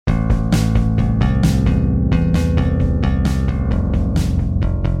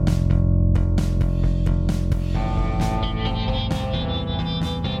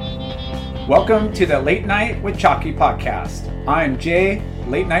Welcome to the Late Night with Chalky podcast. I'm Jay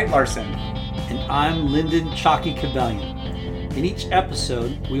Late Night Larson. And I'm Lyndon Chalky Cabellion. In each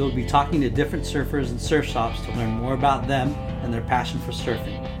episode, we will be talking to different surfers and surf shops to learn more about them and their passion for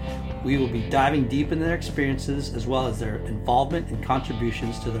surfing. We will be diving deep into their experiences as well as their involvement and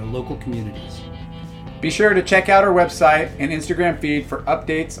contributions to their local communities. Be sure to check out our website and Instagram feed for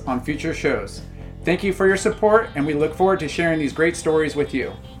updates on future shows. Thank you for your support, and we look forward to sharing these great stories with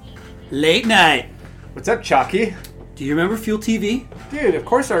you. Late Night! What's up, Chalky? Do you remember Fuel TV? Dude, of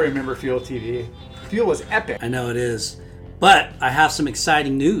course I remember Fuel TV. Fuel was epic. I know it is. But I have some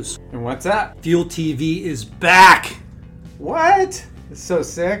exciting news. And what's that? Fuel TV is back! What? It's so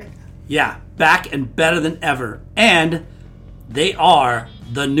sick. Yeah, back and better than ever. And they are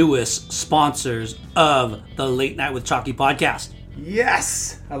the newest sponsors of the Late Night with Chalky podcast.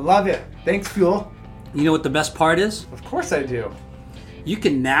 Yes! I love it. Thanks, Fuel. You know what the best part is? Of course I do. You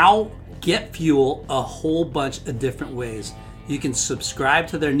can now get Fuel a whole bunch of different ways. You can subscribe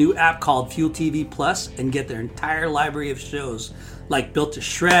to their new app called Fuel TV Plus and get their entire library of shows like Built to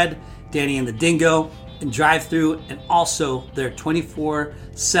Shred, Danny and the Dingo, and Drive Through, and also their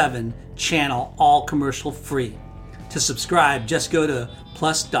 24/7 channel, all commercial free. To subscribe, just go to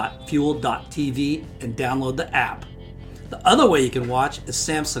plus.fuel.tv and download the app. The other way you can watch is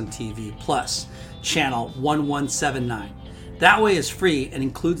Samsung TV Plus, channel 1179. That way is free and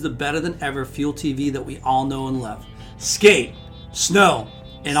includes the better than ever Fuel TV that we all know and love. Skate, snow,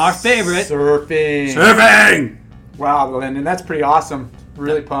 and our favorite... Surfing! Wow, Lyndon, that's pretty awesome.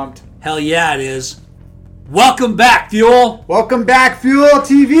 Really pumped. Hell yeah, it is. Welcome back, Fuel! Welcome back, Fuel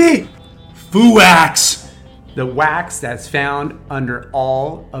TV! FUWAX! The wax that's found under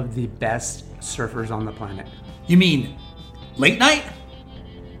all of the best surfers on the planet. You mean Late Night?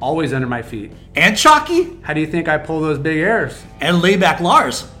 Always under my feet. And Chalky? How do you think I pull those big airs? And Layback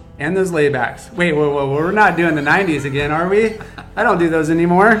Lars. And those laybacks. Wait, whoa, we're not doing the 90s again, are we? I don't do those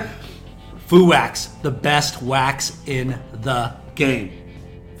anymore. FUWAX, the best wax in the game.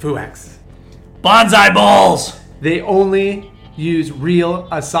 FUWAX. Bonsai Balls! They only use real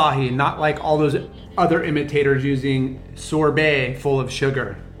Asahi, not like all those other imitators using sorbet full of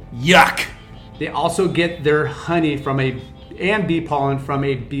sugar. Yuck! They also get their honey and bee pollen from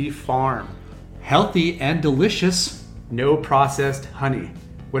a bee farm. Healthy and delicious. No processed honey.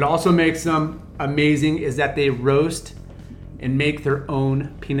 What also makes them amazing is that they roast and make their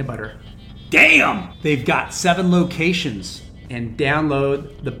own peanut butter. Damn! They've got 7 locations. And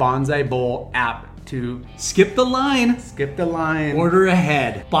download the Bonsai Bowl app to skip the line. Order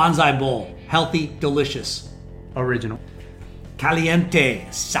ahead. Bonsai Bowl. Healthy, delicious. Original. Caliente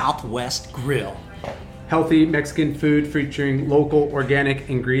Southwest Grill. Healthy Mexican food featuring local organic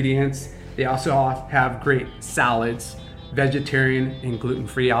ingredients. They also have great salads, vegetarian and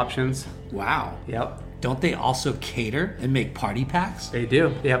gluten-free options. Wow. Yep. Don't they also cater and make party packs? They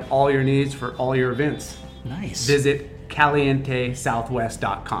do. They have all your needs for all your events. Nice. Visit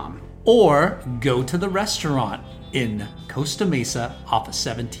calientesouthwest.com. Or go to the restaurant in Costa Mesa off of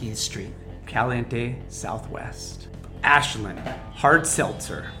 17th Street. Caliente Southwest. Ashland Hard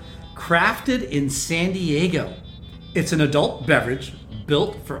Seltzer. Crafted in San Diego. It's an adult beverage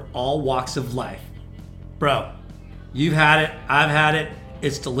built for all walks of life. Bro, you've had it. I've had it.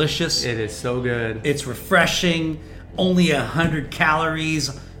 It's delicious. It is so good. It's refreshing. Only 100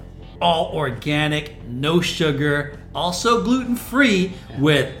 calories. All organic. No sugar. Also gluten-free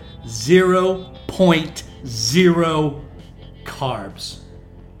with 0.0 carbs.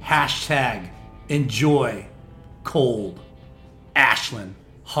 Hashtag enjoy cold Ashland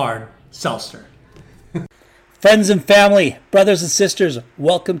Hard Seltzer. Friends and family, brothers and sisters,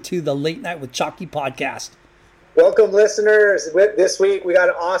 welcome to the Late Night with Chalky podcast. Welcome, listeners. This week we got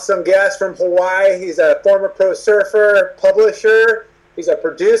an awesome guest from Hawaii. He's a former pro surfer, publisher. He's a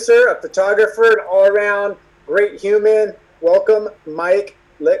producer, a photographer, an all-around great human. Welcome, Mike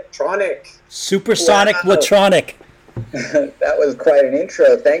Letronic. Supersonic Letronic. That was quite an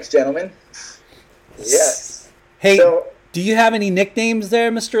intro. Thanks, gentlemen. Yes. Hey, do you have any nicknames there,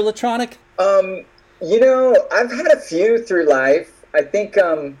 Mr. Letronic? I've had a few through life. I think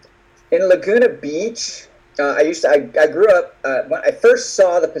in Laguna Beach, I grew up when I first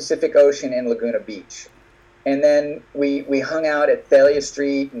saw the Pacific Ocean in Laguna Beach. And then we hung out at Thalia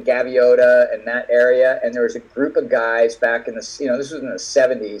Street and Gaviota and that area. And there was a group of guys back in this was in the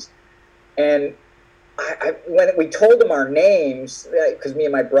 70s. And when we told them our names, because me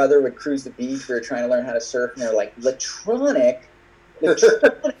and my brother would cruise the beach, we were trying to learn how to surf, and they were like, Letronic?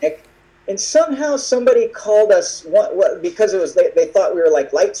 And somehow somebody called us, because it was they thought we were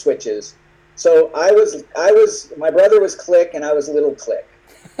like light switches. So I was my brother was Click, and I was Little Click.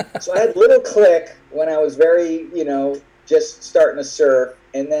 So I had Little Click when I was very, just starting to surf.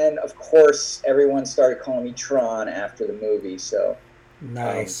 And then, of course, everyone started calling me Tron after the movie. So,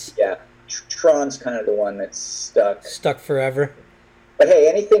 Nice. yeah, Tron's kind of the one that's stuck. Stuck forever. But hey,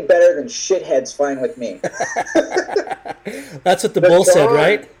 anything better than shithead's fine with me. That's what the bull said,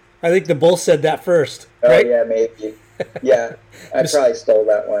 right? I think the bull said that first, right? Oh, yeah, maybe. Yeah, I probably stole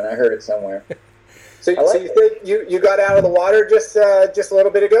that one. I heard it somewhere. So you think you got out of the water just a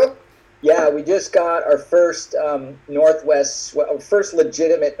little bit ago? Yeah, we just got our first first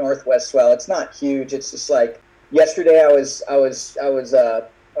legitimate northwest swell. It's not huge. It's just like yesterday. I was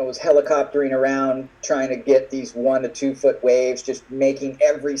helicoptering around trying to get these 1 to 2 foot waves, just making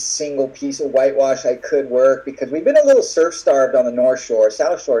every single piece of whitewash I could work because we've been a little surf starved on the North Shore.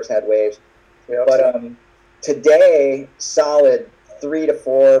 South Shore's had waves, but today solid 3 to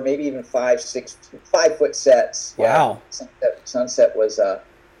 4, maybe even 5 foot sets. Wow. Yeah, sunset was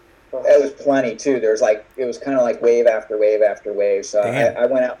it was plenty too. It was kind of like wave after wave after wave. So I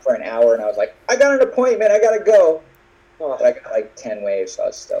went out for an hour and I was like, I got an appointment, I gotta go. But I got like 10 waves, so I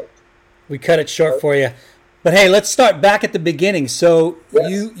was stoked. We cut it short for you, but hey, let's start back at the beginning. So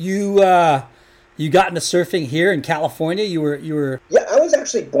Yes. you got into surfing here in California. You were. Yeah, I was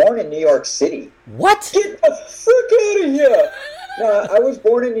actually born in New York City. What? Get the frick out of here! No, I was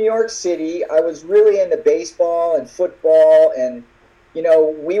born in New York City. I was really into baseball and football, and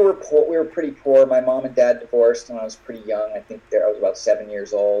we were poor. We were pretty poor. My mom and dad divorced when I was pretty young. I think I was about 7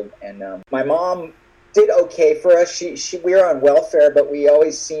 years old, and my mom did okay for us. We were on welfare, but we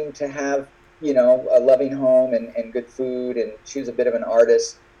always seemed to have a loving home and good food, and she was a bit of an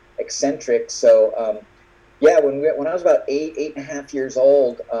artist, eccentric. So when I was about 8.5 years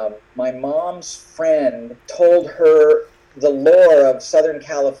old, my mom's friend told her the lore of Southern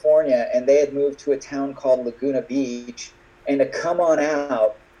California, and they had moved to a town called Laguna Beach, and to come on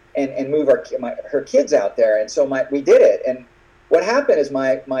out and move her kids out there. And so we did it. And what happened is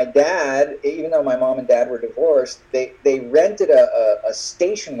my dad, even though my mom and dad were divorced, they rented a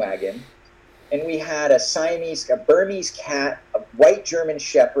station wagon, and we had a Burmese cat, a white German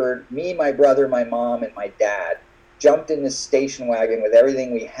shepherd, me, my brother, my mom, and my dad jumped in this station wagon with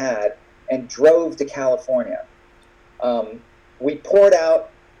everything we had and drove to California. We poured out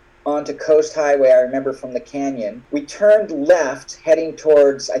onto Coast Highway, I remember, from the canyon. We turned left, heading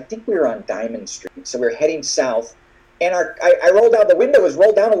towards, I think we were on Diamond Street, so we were heading south. And I rolled out, the window was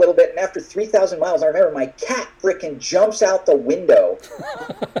rolled down a little bit, and after 3,000 miles, I remember my cat frickin' jumps out the window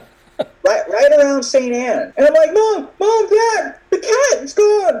right around St. Anne. And I'm like, Mom, Dad, the cat is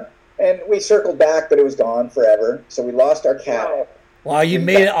gone. And we circled back, but it was gone forever. So we lost our cat. Wow, you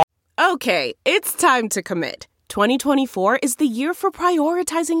made it. Okay, it's time to commit. 2024 is the year for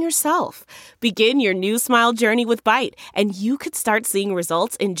prioritizing yourself. Begin your new smile journey with Byte, and you could start seeing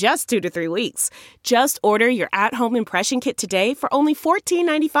results in just 2 to 3 weeks. Just order your at-home impression kit today for only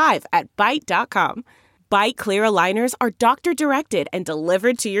 $14.95 at Byte.com. Byte Clear aligners are doctor-directed and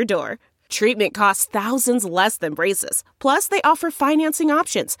delivered to your door. Treatment costs thousands less than braces. Plus, they offer financing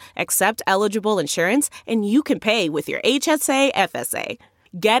options, accept eligible insurance, and you can pay with your HSA FSA.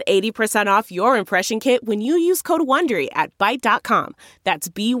 Get 80% off your impression kit when you use code WONDERY at Byte.com. That's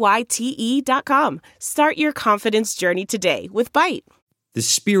BYTE.com. Start your confidence journey today with Byte. The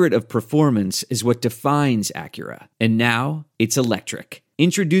spirit of performance is what defines Acura. And now, it's electric.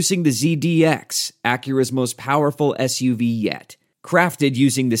 Introducing the ZDX, Acura's most powerful SUV yet. Crafted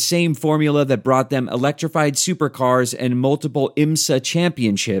using the same formula that brought them electrified supercars and multiple IMSA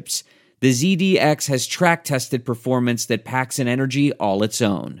championships, the ZDX has track-tested performance that packs an energy all its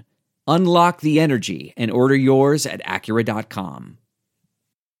own. Unlock the energy and order yours at Acura.com.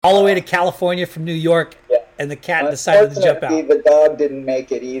 All the way to California from New York, and the cat decided to jump out. The dog didn't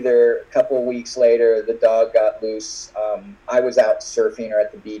make it either. A couple of weeks later, the dog got loose. I was out surfing or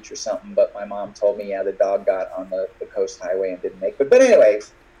at the beach or something, but my mom told me, the dog got on the Coast Highway and didn't make it. But anyway,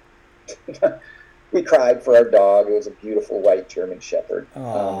 we cried for our dog. It was a beautiful white German shepherd.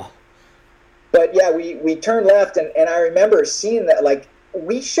 But yeah, we turned left, and I remember seeing that, like,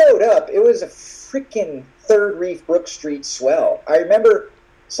 we showed up. It was a freaking Third Reef Brook Street swell. I remember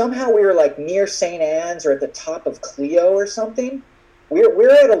somehow we were like near St. Anne's or at the top of Clio or something. We were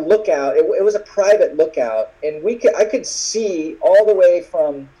at a lookout. It was a private lookout, and I could see all the way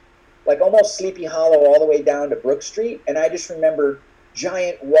from like almost Sleepy Hollow all the way down to Brook Street, and I just remember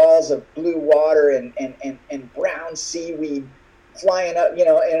giant walls of blue water and brown seaweed flying up, and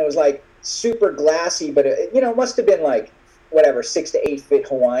it was like super glassy, but it must have been like whatever 6 to 8 feet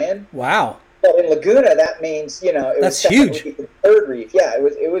Hawaiian. Wow. Well, in Laguna, that means it That's was huge. The Third Reef. Yeah,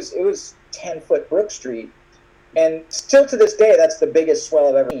 it was 10-foot Brook Street, And still to this day, that's the biggest swell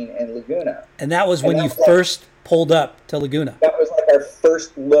I've ever seen in Laguna. And that was when you first pulled up to Laguna. That was like our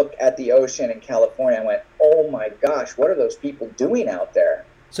first look at the ocean in California. I went, oh my gosh, what are those people doing out there?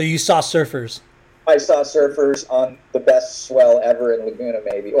 So you saw surfers. I saw surfers on the best swell ever in Laguna,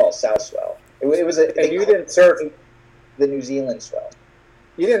 maybe. Well, South Swell. It was a. And you didn't surf the New Zealand swell.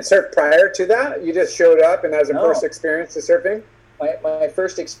 You didn't surf prior to that? You just showed up and that was your first experience to surfing? My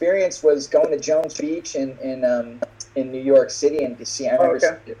first experience was going to Jones Beach in New York City, and I remember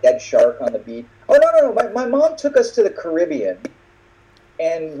seeing a dead shark on the beach. Oh no! My mom took us to the Caribbean,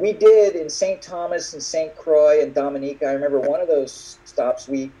 and we did in St. Thomas and St. Croix and Dominica. I remember one of those stops.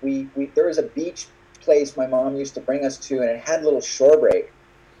 We there was a beach place my mom used to bring us to, and it had a little shore break.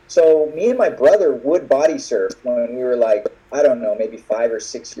 So me and my brother would body surf when we were like, I don't know, maybe 5 or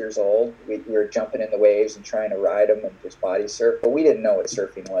 6 years old. We were jumping in the waves and trying to ride them and just body surf, but we didn't know what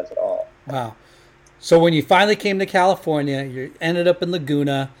surfing was at all. Wow. So when you finally came to California, you ended up in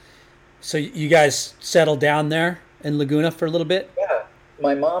Laguna. So you guys settled down there in Laguna for a little bit? Yeah.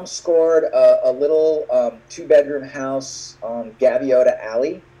 My mom scored a little 2-bedroom house on Gaviota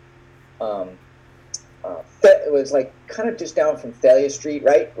Alley. It was like kind of just down from Thalia Street,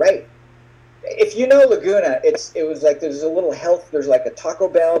 right? If you know Laguna, it was like there's like a Taco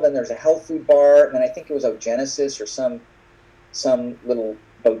Bell, then there's a health food bar, and then I think it was Genesis or some little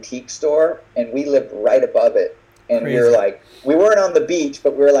boutique store, and we lived right above it. And Crazy. We were like, we weren't on the beach,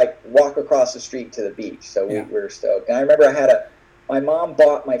 but we were like walk across the street to the beach. So we were stoked. And I remember my mom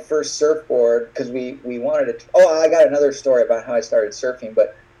bought my first surfboard because we wanted to. Oh, I got another story about how I started surfing,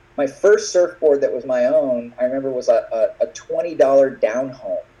 but my first surfboard that was my own, I remember was a $20 down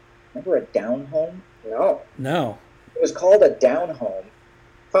home. Remember a down home? No. It was called a down home.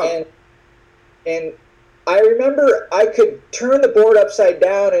 Huh. And I remember I could turn the board upside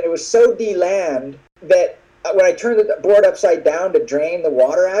down, and it was so de-lammed that when I turned the board upside down to drain the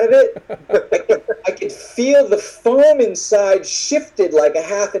water out of it, I could feel the foam inside shifted like a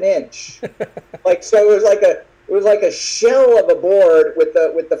half an inch. So it was like a shell of a board with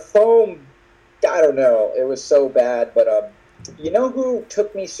the foam. I don't know. It was so bad. But you know who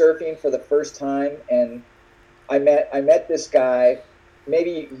took me surfing for the first time? And I met this guy.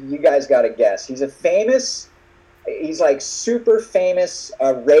 Maybe you guys got to guess. He's like super famous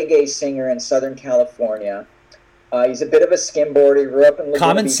reggae singer in Southern California. He's a bit of a skimboarder. He grew up in Laguna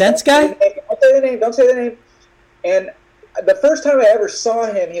Common Beach. Sense guy? Don't say the name. And the first time I ever saw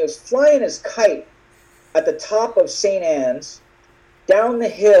him, he was flying his kite at the top of St. Anne's, down the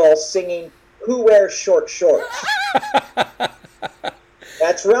hill singing Who Wears Short Shorts?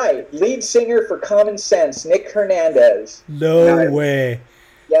 That's right. Lead singer for Common Sense, Nick Hernandez. No way.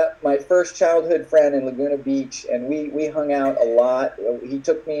 Yeah, my first childhood friend in Laguna Beach, and we hung out a lot. He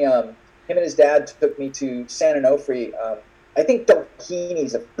took me, him and his dad took me to San Onofre. I think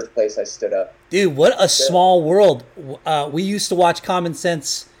Dalhini's the first place I stood up. Dude, what a small world. We used to watch Common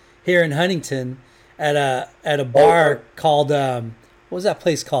Sense here in Huntington at a bar called, what was that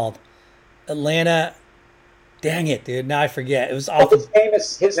place called? Atlanta. Dang it, dude. Now I forget. It was awful. His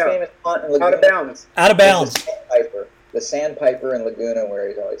famous haunt in Laguna. Out of Bounds. The Sandpiper in Laguna, where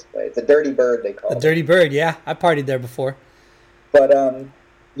he's always played. The Dirty Bird, they call it. The Dirty Bird, yeah. I partied there before. But,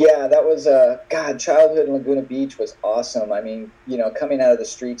 yeah, that was, childhood in Laguna Beach was awesome. I mean, coming out of the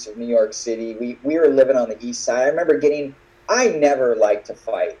streets of New York City, we were living on the east side. I remember I never like to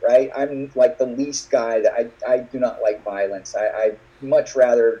fight, right? I'm like the least guy that I do not like violence. I much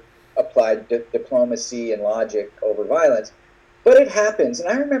rather apply diplomacy and logic over violence. But it happens. And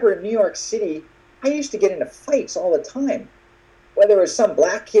I remember in New York City, I used to get into fights all the time. Whether it was some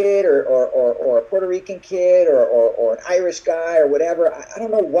black kid or a Puerto Rican kid or an Irish guy or whatever. I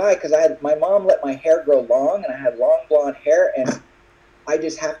don't know why, because my mom let my hair grow long, and I had long blonde hair, and I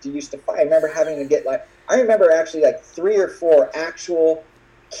just used to fight. I remember having to get actually 3 or 4 actual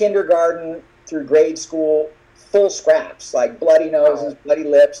kindergarten through grade school full scraps, like bloody noses, bloody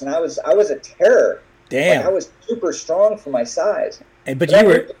lips, and I was a terror. Damn. I was super strong for my size. But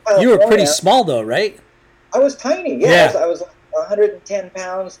you were pretty small though, right? I was tiny. Yeah. I was 110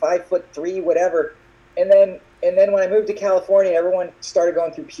 pounds, 5'3", whatever. And then when I moved to California, everyone started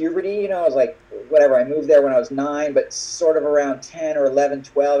going through puberty. I was like, whatever. I moved there when I was 9, but sort of around 10 or 11,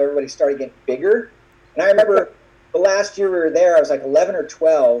 12, everybody started getting bigger. And I remember the last year we were there, I was like 11 or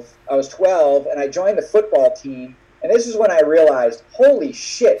 12. I was 12, and I joined the football team. And this is when I realized, holy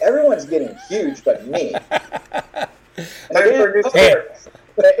shit, everyone's getting huge but me. And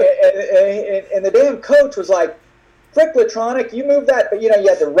the damn coach was like, Frick Latronic, you moved that, but you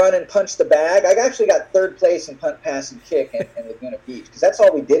had to run and punch the bag. I actually got 3rd place in punt, pass, and kick in Laguna Beach, because that's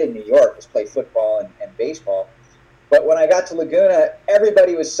all we did in New York was play football and baseball. But when I got to Laguna,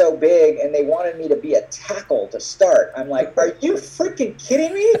 everybody was so big, and they wanted me to be a tackle to start. I'm like, are you freaking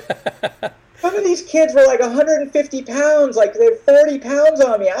kidding me? Some of these kids were like 150 pounds, like they had 40 pounds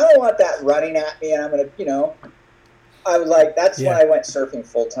on me. I don't want that running at me, and I'm going to, I was like, that's when I went surfing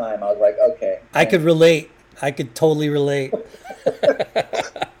full time. I was like, okay. I could relate. I could totally relate.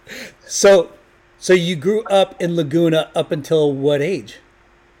 So you grew up in Laguna up until what age?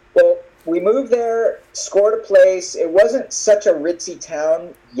 Well, we moved there, scored a place. It wasn't such a ritzy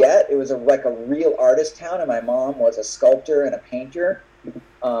town yet. It was like a real artist town, and my mom was a sculptor and a painter.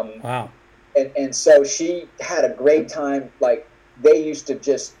 Wow. And so she had a great time. Like, they used to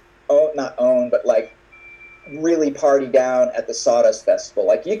just not own, but like really party down at the Sawdust Festival.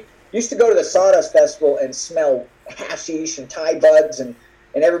 Like, you used to go to the Sawdust Festival and smell hashish and Thai buds, and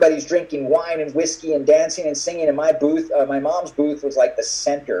everybody's drinking wine and whiskey and dancing and singing. And my booth, my mom's booth, was like the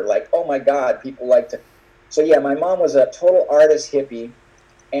center. Like, oh my God, people like to. So yeah, my mom was a total artist hippie,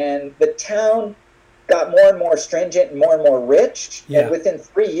 and the town got more and more stringent and more rich. Yeah. And within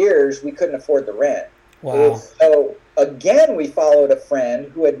 3 years, we couldn't afford the rent. Wow. So again, we followed a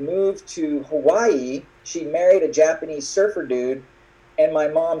friend who had moved to Hawaii. She married a Japanese surfer dude, and my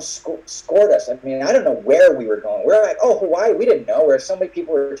mom scored us. I mean, I don't know where we were going. We're like, oh, Hawaii, we didn't know. Where so many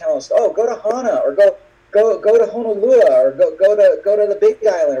people were telling us, oh, go to Hana, or go to Honolulu, or go to the Big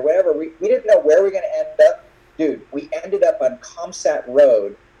Island, or whatever. We didn't know where we were going to end up. Dude, we ended up on Comsat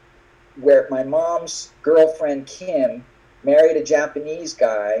Road, where my mom's girlfriend, Kim, married a Japanese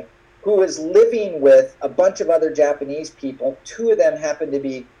guy who was living with a bunch of other Japanese people. 2 of them happened to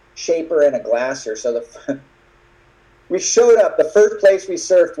be Shaper and a Glasser. So we showed up. The first place we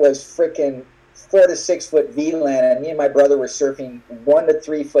surfed was freaking 4 to 6 foot V-land, and me and my brother were surfing 1 to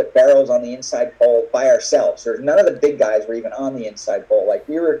 3 foot barrels on the inside bowl by ourselves. There's none of the big guys were even on the inside bowl. Like,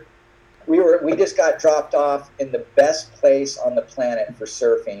 we just got dropped off in the best place on the planet for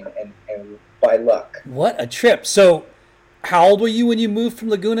surfing, and by luck. What a trip. So how old were you when you moved from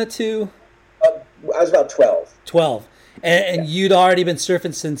Laguna to? I was about 12. 12. And you'd already been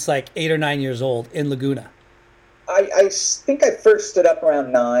surfing since like 8 or 9 years old in Laguna. I think I first stood up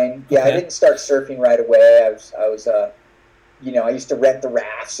around 9. Yeah, Okay. I didn't start surfing right away. I was I used to rent the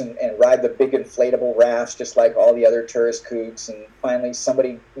rafts and ride the big inflatable rafts just like all the other tourist kooks. And finally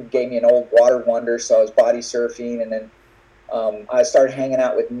somebody gave me an old Water Wonder, so I was body surfing. And then I started hanging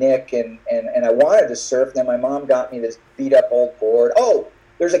out with Nick, and I wanted to surf. Then my mom got me this beat up old board. Oh,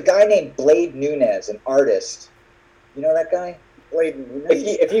 there's a guy named Blade Nunez, an artist. You know that guy? Blade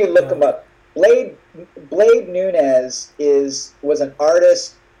Nunez. If you look him up, Blade Nunez was an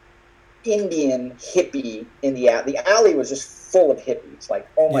artist, Indian hippie in the alley. The alley was just full of hippies. Like,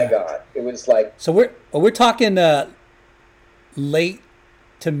 oh my God, it was like. So we're talking late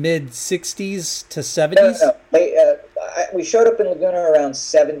to mid 60s to 70s. No. We showed up in Laguna around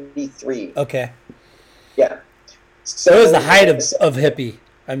 73. Okay. Yeah. So it was the height of hippie.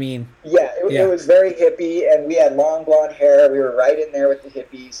 I mean. Yeah, it was very hippie, and we had long blonde hair. We were right in there with the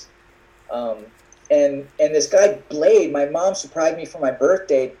hippies. And this guy Blade, my mom surprised me for my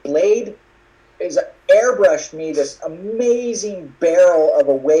birthday. Blade airbrushed me this amazing barrel of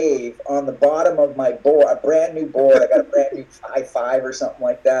a wave on the bottom of my board, a brand new board. I got a brand new 5.5 or something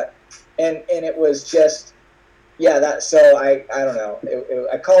like that, and it was just that. So I don't know.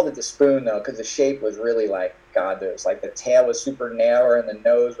 I called it the spoon though, because the shape was really like God. It was like the tail was super narrow and the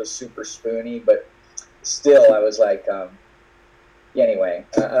nose was super spoony, but still I was like. Anyway,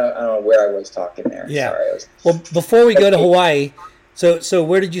 I don't know where I was talking there. Yeah. Sorry. Well, before we go to Hawaii, so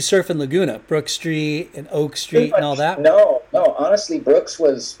where did you surf in Laguna? Brook Street and Oak Street and all that? No. Honestly, Brooks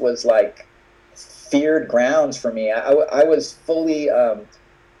was like feared grounds for me. I was fully,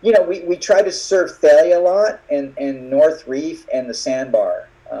 we tried to surf Thalia a lot and North Reef and the Sandbar,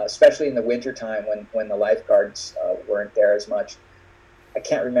 especially in the wintertime when the lifeguards weren't there as much. I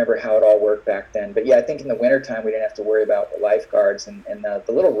can't remember how it all worked back then. But yeah, I think in the wintertime we didn't have to worry about the lifeguards. And the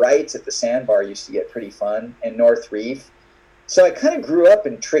little rides at the Sandbar used to get pretty fun, and North Reef. So I kind of grew up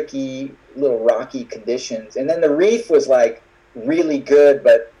in tricky, little rocky conditions. And then the Reef was like really good,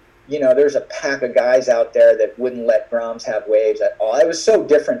 but, there's a pack of guys out there that wouldn't let Groms have waves at all. It was so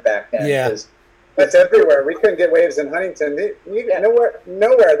different back then. Yeah. That's everywhere. We couldn't get waves in Huntington. Nowhere.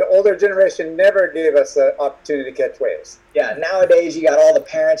 The older generation never gave us the opportunity to catch waves. Yeah, nowadays you got all the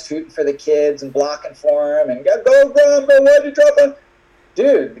parents hooting for the kids and blocking for them and go Grom, go, why'd you drop on?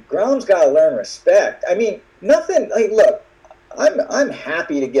 Dude, the Grom's got to learn respect. I mean, nothing. Like, look, I'm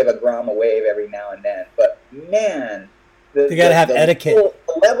happy to give a Grom a wave every now and then, but man, you got to have etiquette.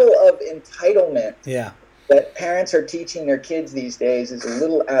 The level of entitlement that parents are teaching their kids these days is a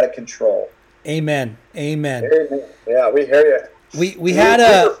little out of control. Amen. Amen. Yeah, we hear you. We had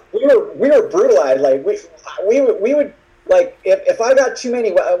a we were brutalized. Like we would like if I got too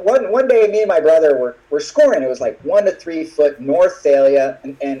many. One day, me and my brother were scoring. It was like 1 to 3 foot North Thalia,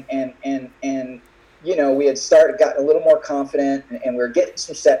 and you know, we had gotten a little more confident, and we were getting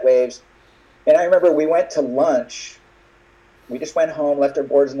some set waves. And I remember we went to lunch. We just went home, left our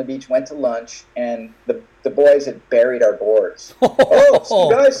boards on the beach, went to lunch, and the boys had buried our boards. Oh, so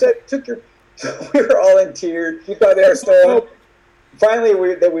you guys said took your. We were all in tears. You thought they were stolen?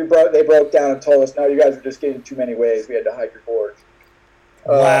 Finally, they broke down and told us, no, you guys are just getting too many waves. We had to hide your boards.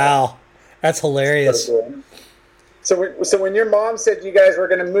 Wow, that's hilarious. So when your mom said you guys were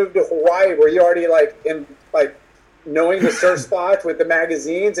going to move to Hawaii, were you already knowing the surf spots with the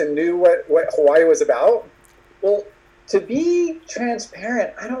magazines and knew what Hawaii was about? Well, to be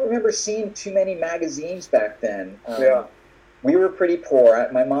transparent, I don't remember seeing too many magazines back then. Yeah. We were pretty poor.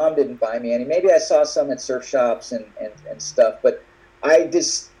 My mom didn't buy me any. Maybe I saw some at surf shops and stuff, but I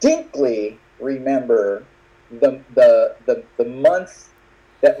distinctly remember the month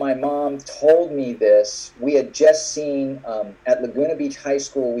that my mom told me this. We had just seen at Laguna Beach High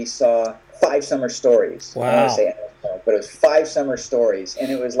School, we saw 5 Summer Stories. Wow. I want to say, but it was 5 Summer Stories,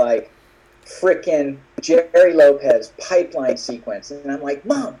 and it was like freaking Jerry Lopez Pipeline sequence. And I'm like,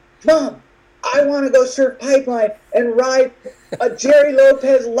 Mom, I want to go surf Pipeline and ride a Jerry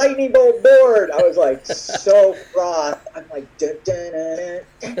Lopez lightning bolt board. I was like so frothed. I'm like, dun, dun, dun,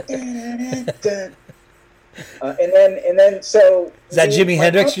 dun, dun, dun, dun. And then so. Is that Jimi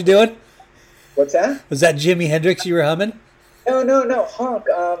Hendrix you're doing? What's that? Was that Jimi Hendrix you were humming? No, Honk.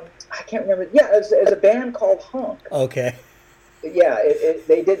 I can't remember. Yeah, it was a band called Honk. Okay. Yeah,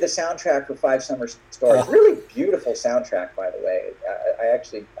 they did the soundtrack for 5 Summer Stories. Really beautiful soundtrack, by the way.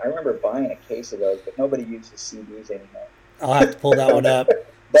 I remember buying a case of those, but nobody uses CDs anymore. I'll have to pull that one up.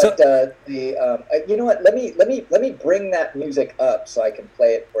 But you know what? Let me bring that music up so I can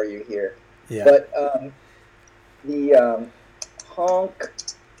play it for you here. Yeah. But the Honk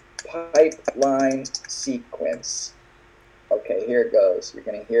Pipeline sequence. Okay, here it goes. You're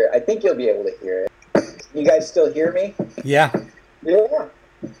gonna hear it. I think you'll be able to hear it. You guys still hear me? Yeah. Yeah.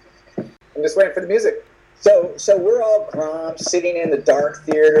 I'm just waiting for the music. So we're all Grom sitting in the dark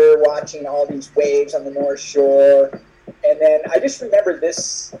theater watching all these waves on the North Shore. And then I just remember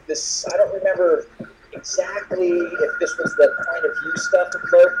this I don't remember exactly if this was the point of view stuff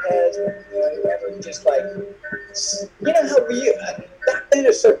with Lopez. I remember just like, you know how back then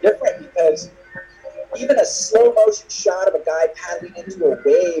is so different because even a slow motion shot of a guy paddling into a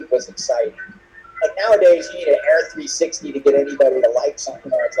wave was exciting. Like nowadays, you need an Air 360 to get anybody to like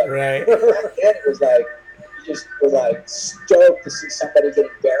something. It's like, right. Back then, it was like, you just were like stoked to see somebody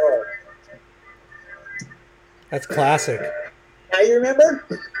getting barreled. That's classic. Now you remember?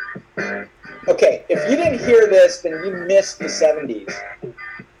 Okay, if you didn't hear this, then you missed the 70s.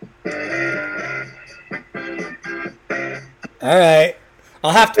 All right. I'll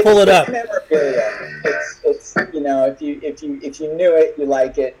have to pull it up. Memorabilia. It's you know, if you knew it, you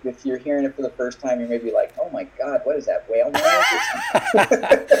like it. If you're hearing it for the first time, you may be like, oh my God, what is that, whale noise?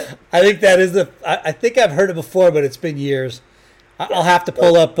 I think that is I think I've heard it before, but it's been years. I'll have to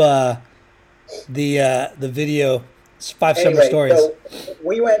pull up the video. 5 Summer Stories. So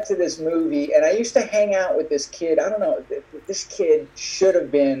we went to this movie, and I used to hang out with this kid. I don't know, this kid should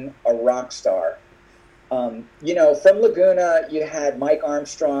have been a rock star. You know, from Laguna, you had Mike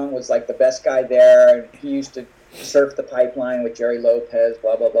Armstrong was like the best guy there, and he used to surf the Pipeline with Jerry Lopez,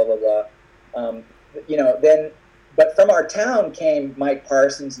 blah, blah, blah, blah, blah. You know, but from our town came Mike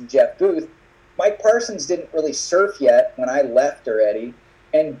Parsons and Jeff Booth. Mike Parsons didn't really surf yet when I left already.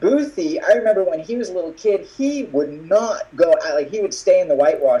 And Boothie, I remember when he was a little kid, he would not go, like he would stay in the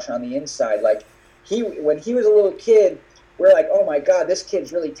whitewash on the inside. Like when he was a little kid, we're like, oh my God, this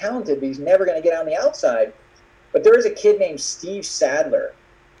kid's really talented, but he's never going to get on the outside. But there was a kid named Steve Sadler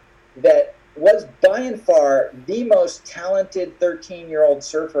that was by and far the most talented 13-year-old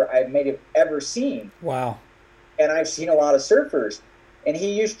surfer I may have ever seen. Wow. And I've seen a lot of surfers. And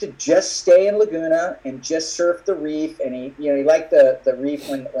he used to just stay in Laguna and just surf the reef. And he liked the reef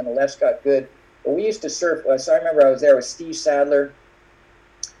when the lefts got good. But we used to surf. So I remember I was there with Steve Sadler.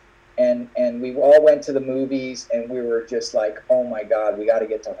 And we all went to the movies, and we were just like, oh my God, we got to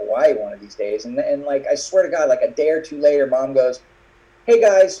get to Hawaii one of these days. And like, I swear to God, like a day or two later, Mom goes, hey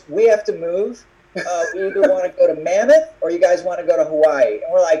guys, we have to move. We either want to go to Mammoth or you guys want to go to Hawaii.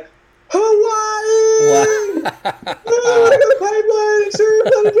 And we're like, Hawaii! I want to go to Pipeline and surf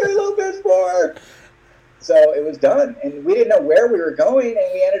on the Jerry Lopez board. So it was done. And we didn't know where we were going,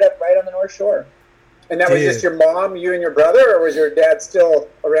 and we ended up right on the North Shore. And that was just your mom, you and your brother, or was your dad still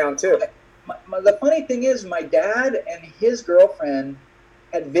around too? The funny thing is, my dad and his girlfriend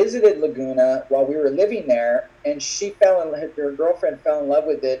had visited Laguna while we were living there, and her girlfriend fell in love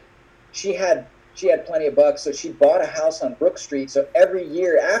with it. She had plenty of bucks, so she bought a house on Brook Street. So every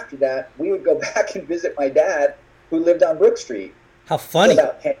year after that, we would go back and visit my dad, who lived on Brook Street. How funny! For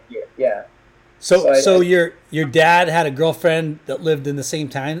about 10 years, yeah. So your dad had a girlfriend that lived in the same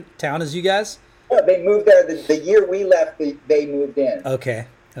town as you guys? Yeah, they moved there the year we left. They moved in. Okay.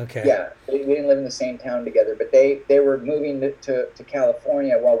 Yeah, we didn't live in the same town together, but they were moving to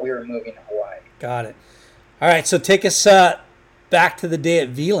California while we were moving to Hawaii. Got it. All right, so take us back to the day at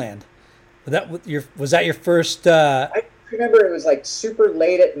V-Land. Was that your first? I remember it was like super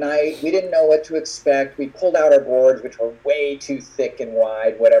late at night. We didn't know what to expect. We pulled out our boards, which were way too thick and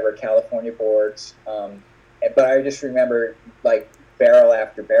wide, whatever, California boards. But I just remember like barrel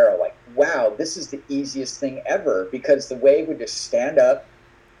after barrel, like, wow, this is the easiest thing ever, because the wave would just stand up.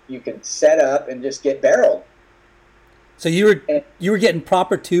 You could set up and just get barreled. So you were getting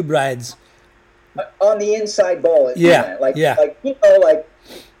proper tube rides on the inside bowl. Yeah, like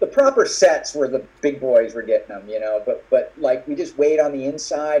the proper sets where the big boys were getting them, But like we just wait on the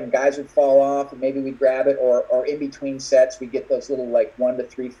inside, and guys would fall off, and maybe we'd grab it, or in between sets we'd get those little like 1 to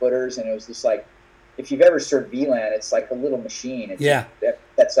 3 footers, and it was just like, if you've ever surfed V-Land, it's like a little machine. It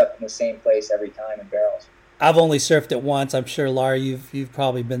sets up in the same place every time in barrels. I've only surfed it once. I'm sure, Laura, you've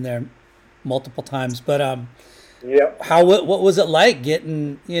probably been there multiple times. But what was it like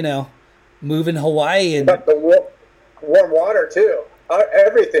getting, moving Hawaii and the warm water too?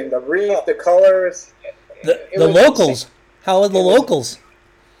 Everything, the reef, the colors, the locals. Insane. How are the locals?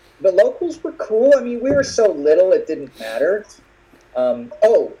 The locals were cool. I mean, we were so little, it didn't matter.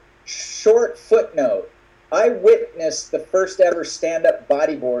 Short footnote. I witnessed the first ever stand-up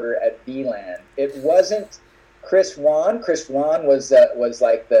bodyboarder at V-Land. It wasn't Chris Wan. Chris Wan was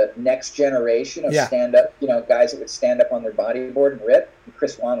like the next generation of stand-up, guys that would stand up on their bodyboard and rip. And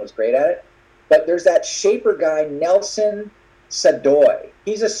Chris Wan was great at it. But there's that shaper guy, Nelson Sadoy.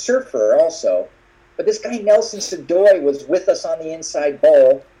 He's a surfer also. But this guy, Nelson Sadoy, was with us on the inside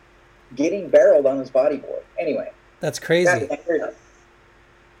bowl getting barreled on his bodyboard. Anyway. That's crazy.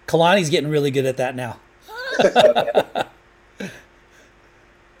 Kalani's getting really good at that now.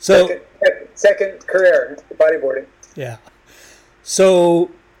 So second career bodyboarding. Yeah.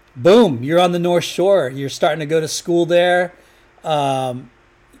 So boom, you're on the North Shore. You're starting to go to school there.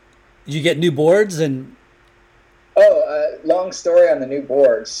 You get new boards and long story on the new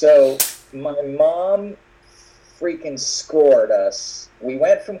boards. So my mom freaking scored us. We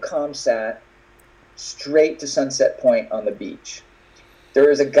went from Comsat straight to Sunset Point on the beach. There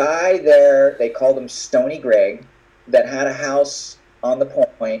was a guy there, they called him Stony Greg, that had a house on the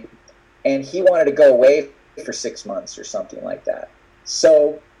point, and he wanted to go away for 6 months or something like that.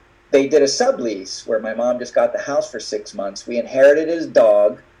 So they did a sublease where my mom just got the house for 6 months. We inherited his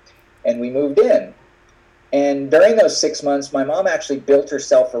dog, and we moved in. And during those 6 months, my mom actually built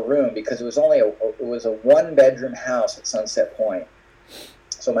herself a room because it was a 1-bedroom house at Sunset Point.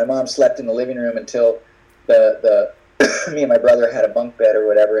 So my mom slept in the living room until the me and my brother had a bunk bed or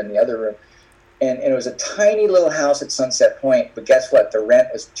whatever in the other room. And it was a tiny little house at Sunset Point, but guess what? The rent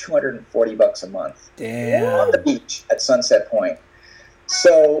was $240 a month. Damn. On the beach at Sunset Point.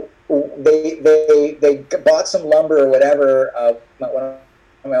 So they bought some lumber or whatever. One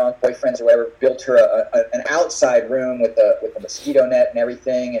of my boyfriends or whatever built her an outside room with a mosquito net and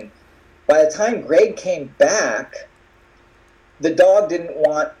everything. And by the time Greg came back, the dog didn't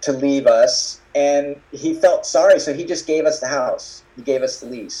want to leave us. And he felt sorry, so he just gave us the house. He gave us the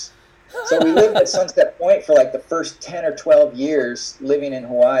lease. So we lived at Sunset Point for like the first 10 or 12 years living in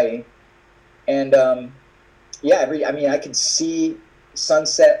Hawaii. And I could see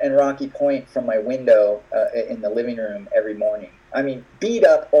Sunset and Rocky Point from my window in the living room every morning. I mean, beat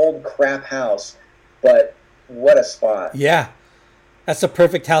up old crap house, but what a spot. Yeah. That's the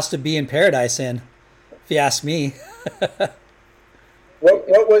perfect house to be in paradise in, if you ask me.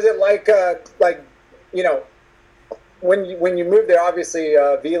 What was it like? When you moved there, obviously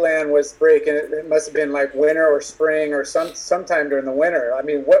V-Land was breaking. It must have been like winter or spring or sometime during the winter. I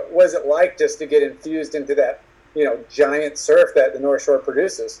mean, what was it like just to get infused into that giant surf that the North Shore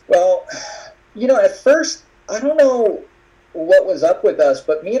produces? Well, at first I don't know what was up with us,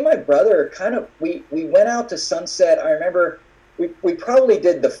 but me and my brother we went out to Sunset. I remember. We probably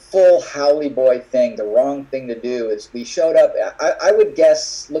did the full Howley Boy thing. The wrong thing to do is we showed up. I would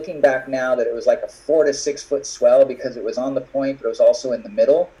guess, looking back now, that it was like a 4 to 6 foot swell because it was on the point, but it was also in the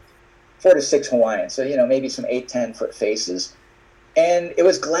middle. 4 to 6 Hawaiian, so maybe some 8-10 foot faces. And it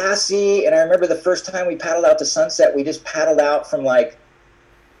was glassy. And I remember the first time we paddled out to Sunset, we just paddled out from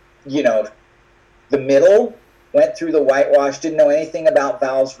the middle, went through the whitewash, didn't know anything about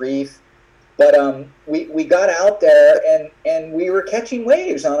Val's Reef. But we got out there and we were catching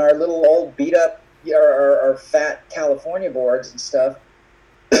waves on our little old beat up, our fat California boards and stuff.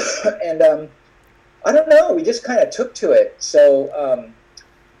 And I don't know, we just kind of took to it. So,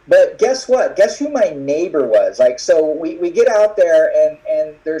 but guess what? Guess who my neighbor was? Like, so we get out there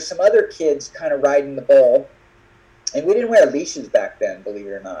and there's some other kids kind of riding the bull. And we didn't wear leashes back then, believe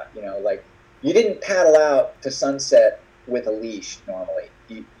it or not. You know, like you didn't paddle out to Sunset with a leash normally.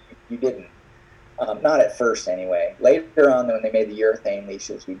 You didn't. Not at first, anyway. Later on, when they made the urethane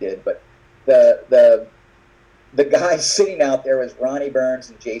leashes, we did. But the guys sitting out there was Ronnie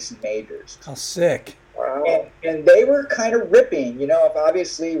Burns and Jason Majors. How sick! Wow. And they were kind of ripping. You know, if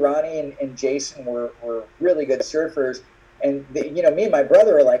obviously Ronnie and Jason were really good surfers, and you know, me and my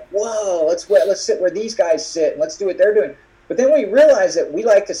brother were like, "Whoa, let's sit where these guys sit, and let's do what they're doing." But then we realized that we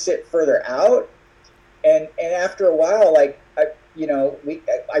like to sit further out, and after a while, like.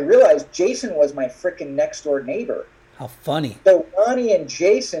 I realized Jason was my freaking next door neighbor. How funny. So Ronnie and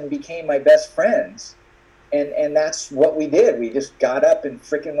Jason became my best friends. And that's what we did. We just got up and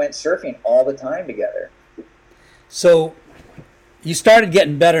freaking went surfing all the time together. So you started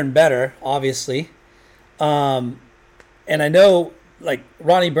getting better and better, obviously. And I know, like,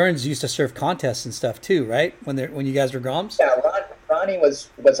 Ronnie Burns used to surf contests and stuff too, right? When you guys were Groms? Yeah, Ronnie was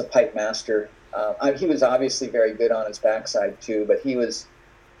a pipe master. He was obviously very good on his backside too, but he was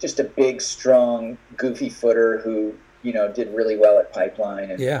just a big, strong, goofy footer who, you know, did really well at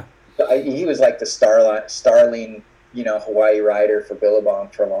pipeline. And yeah, he was like the Starling, you know, Hawaii rider for Billabong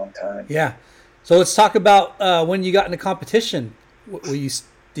for a long time. Yeah. So let's talk about when you got into competition.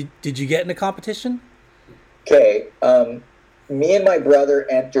 Did you get into competition? Okay. Me and my brother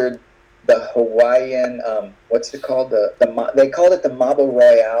entered the Hawaiian, what's it called? They called it the Mabo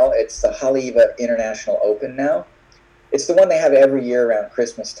Royale. It's the Haleiwa International Open now. It's the one they have every year around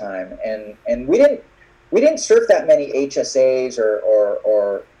Christmas time. And we didn't surf that many HSAs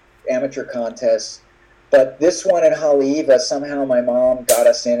or amateur contests, but this one in Haleiwa, somehow my mom got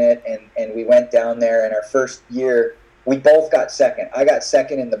us in it, and we went down there. And our first year, we both got second. I got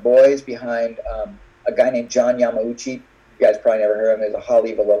second in the boys behind a guy named John Yamauchi. You guys probably never heard of him. He's a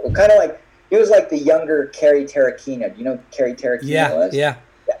Haleiwa local. Kind of like, he was like the younger Kerry Terrakina. Do you know who Kerry Terrakina was? Yeah.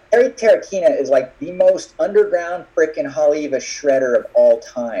 Kerry Terrakina is like the most underground frickin' Haleiwa shredder of all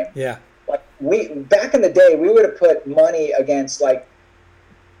time. Yeah. Like back in the day, we would have put money against, like,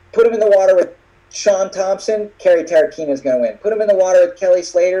 put him in the water with Sean Thompson, Kerry Terrakina is going to win. Put him in the water with Kelly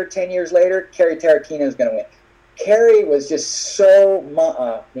Slater 10 years later, Kerry Terrakina is going to win. Kerry was just so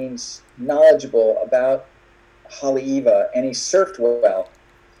knowledgeable about Haleiwa, and he surfed well.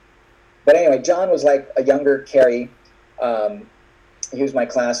 But anyway, John was like a younger Kerry. He was my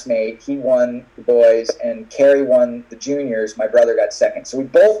classmate. He won the boys, and Kerry won the juniors. My brother got second. So we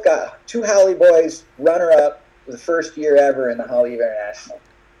both got two Haleiwa boys runner-up the first year ever in the Haleiwa International.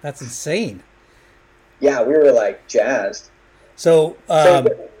 That's insane. Yeah, we were like jazzed. So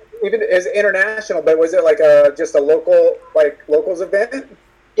even as international, but was it like just a locals event?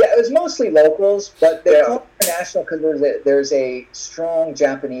 Yeah, it was mostly locals, but they call it international because there's a strong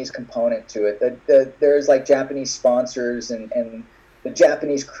Japanese component to it. There's like Japanese sponsors, and the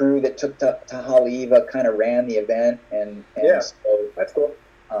Japanese crew that took to Haleiwa kind of ran the event, and so that's cool.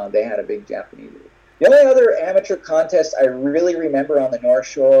 They had a big Japanese. The only other amateur contest I really remember on the North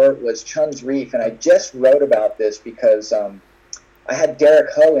Shore was Chun's Reef, and I just wrote about this because I had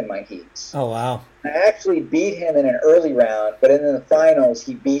Derek Ho in my heats. Oh, wow. I actually beat him in an early round, but in the finals,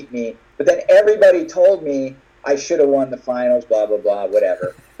 he beat me. But then everybody told me I should have won the finals, blah, blah, blah,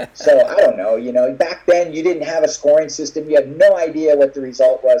 whatever. So, I don't know. You know, back then, you didn't have a scoring system. You had no idea what the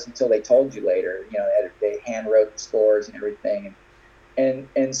result was until they told you later. You know, they hand-wrote the scores and everything.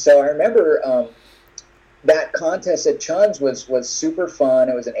 And so I remember that contest at Chun's was super fun.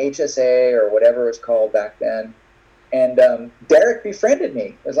 It was an HSA or whatever it was called back then. And Derek befriended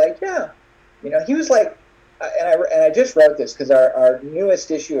me. It was like, yeah. You know, he was like, and I just wrote this because our newest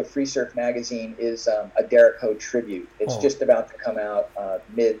issue of Free Surf Magazine is a Derek Ho tribute. It's just about to come out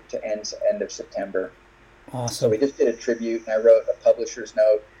mid to end of September. Awesome. So we just did a tribute, and I wrote a publisher's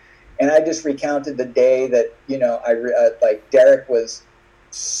note. And I just recounted the day that, you know, like Derek was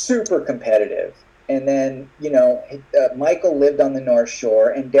super competitive. And then, you know, Michael lived on the North Shore,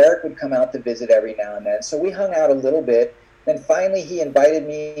 and Derek would come out to visit every now and then. So we hung out a little bit. Then finally he invited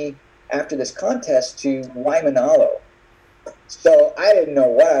me after this contest to Waimanalo. So I didn't know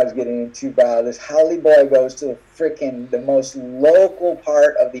what I was getting into, but this Haole boy goes to the most local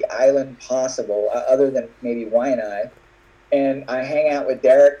part of the island possible, other than maybe Waianae. and I hang out with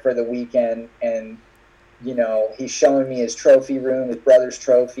Derek for the weekend, and you know, he's showing me his trophy room, his brother's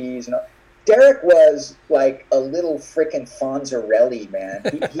trophies, and Derek was like a little freaking Fonzarelli, man.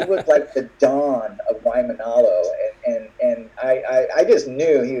 He was like the Don of Waimanalo, and I just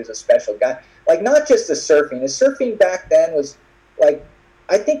knew he was a special guy. Like, not just the surfing. The surfing back then was like,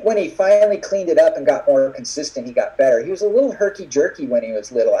 I think when he finally cleaned it up and got more consistent, he got better. He was a little herky-jerky when he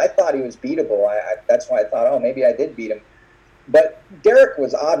was little. I thought he was beatable. That's why I thought, oh, maybe I did beat him. But Derek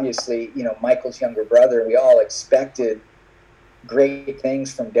was obviously, you know, Michael's younger brother. We all expected great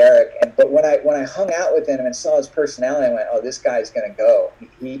things from Derek, but when I hung out with him and saw his personality, I went, oh, this guy's gonna go.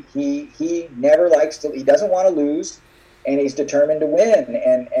 He never likes to, he doesn't want to lose, and he's determined to win.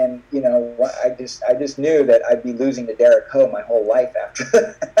 And you know, I just knew that I'd be losing to Derek Ho my whole life after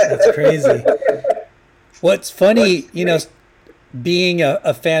that. That's crazy. What's funny, you know, being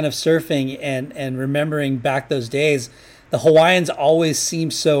a fan of surfing and remembering back those days, the Hawaiians always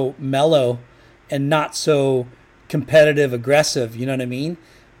seemed so mellow and not so competitive, aggressive, you know what I mean?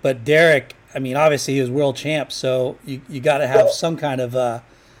 But Derek, I mean, obviously he was world champ, so you got to have some kind of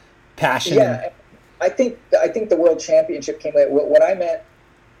passion. Yeah, I think the world championship came later. What I meant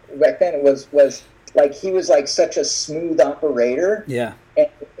back then was like, he was like such a smooth operator. Yeah, and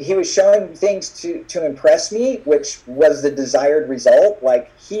he was showing things to impress me, which was the desired result.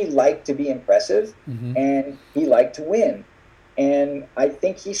 Like, he liked to be impressive, and he liked to win, and I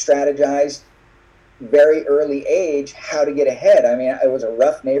think he strategized very early age how to get ahead. I mean, it was a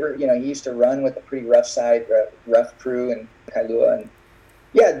rough neighbor. You know, he used to run with a pretty rough side, rough crew in Kailua. And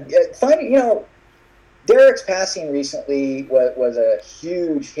yeah, finding, you know, Derek's passing recently was a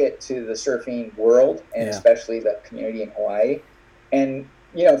huge hit to the surfing world, and especially the community in Hawaii. And,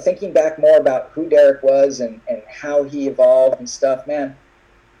 you know, thinking back more about who Derek was and how he evolved and stuff, man,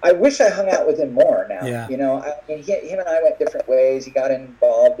 I wish I hung out with him more now. Yeah. You know, I mean, him and I went different ways. He got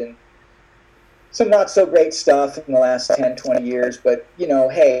involved in some not so great stuff in the last 10, 20 years, but, you know,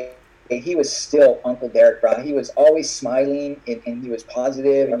 hey, he was still Uncle Derek Brown. He was always smiling, and he was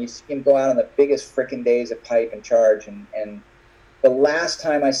positive, and you see him go out on the biggest frickin' days of pipe and charge. And the last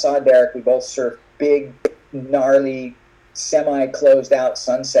time I saw Derek, we both surfed big, gnarly, semi-closed out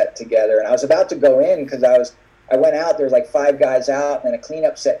sunset together. And I was about to go in because I went out, there was like 5 guys out, and then a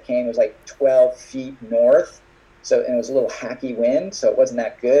cleanup set came. It was like 12 feet north, and it was a little hacky wind, so it wasn't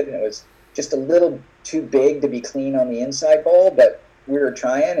that good, and it was just a little too big to be clean on the inside bowl, but we were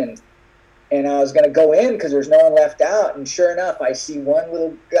trying, and I was going to go in because there's no one left out, and sure enough, I see one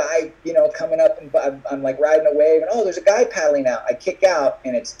little guy, you know, coming up, and I'm like riding a wave, and oh, there's a guy paddling out. I kick out,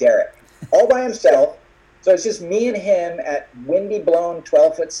 and it's Derek, all by himself. So it's just me and him at windy blown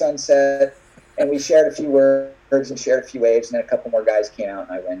 12-foot sunset, and we shared a few words and shared a few waves, and then a couple more guys came out,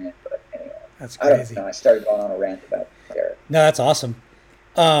 and I went in. But anyway, that's crazy. I don't know. I started going on a rant about Derek. No, that's awesome.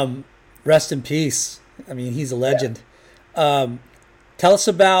 Rest in peace. I mean, he's a legend. Yeah. Tell us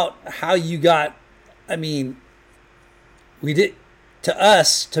about how you got, I mean,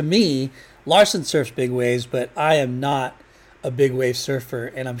 to me, Larson surfs big waves, but I am not a big wave surfer,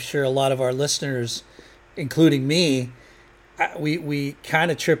 and I'm sure a lot of our listeners, including me, we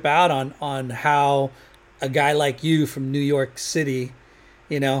kind of trip out on how a guy like you from New York City,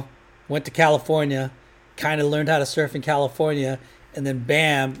 you know, went to California, kind of learned how to surf in California, and then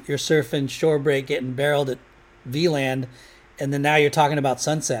bam, you're surfing shore break, getting barreled at V-Land, and then now you're talking about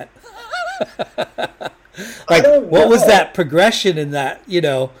sunset. Like, what was that progression in that, you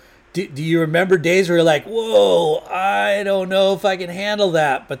know? Do you remember days where you're like, whoa, I don't know if I can handle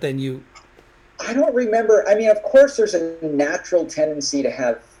that, but then you... I don't remember. I mean, of course, there's a natural tendency to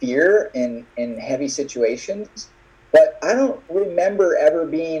have fear in heavy situations, but I don't remember ever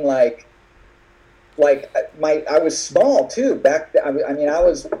being like I was small too back then. I mean, I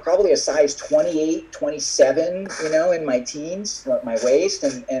was probably a size 28, 27, you know, in my teens, my waist,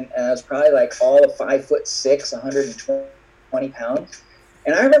 and I was probably like all of 5'6", 120 pounds.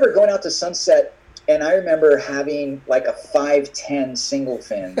 And I remember going out to Sunset, and I remember having like a 5'10" single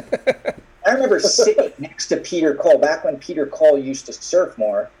fin. I remember sitting next to Peter Cole, back when Peter Cole used to surf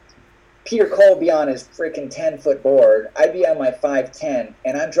more. Peter Cole would be on his freaking 10-foot board. I'd be on my 5'10",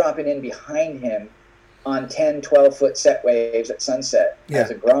 and I'm dropping in behind him on 10, 12-foot set waves at Sunset as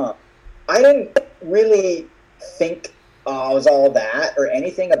a Grom. I didn't really think I was all that or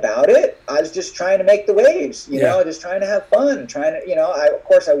anything about it. I was just trying to make the waves, you know, just trying to have fun, trying to, you know, of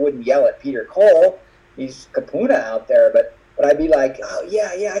course I wouldn't yell at Peter Cole. He's Kapuna out there, but I'd be like, oh,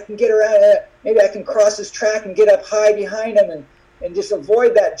 yeah, I can get around. Maybe I can cross his track and get up high behind him and just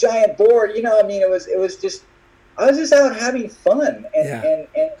avoid that giant board. You know, I mean, it was just I was just out having fun and, Yeah. and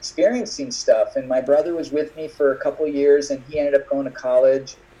experiencing stuff. And my brother was with me for a couple of years, and he ended up going to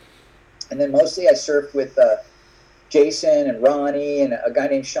college. And then mostly I surfed with Jason and Ronnie and a guy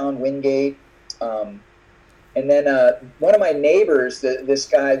named Sean Wingate. And then one of my neighbors, this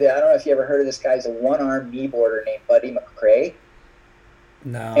guy, I don't know if you ever heard of this guy, he's a one-armed kneeboarder named Buddy McCrae.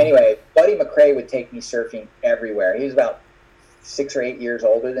 No. Anyway, Buddy McCrae would take me surfing everywhere. He was about 6 or 8 years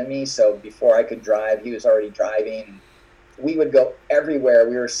older than me, so before I could drive, he was already driving. We would go everywhere.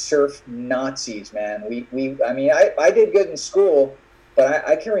 We were surf Nazis, man. I did good in school, but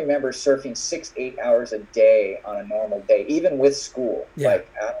I can remember surfing 6-8 hours a day on a normal day, even with school. Yeah. Like,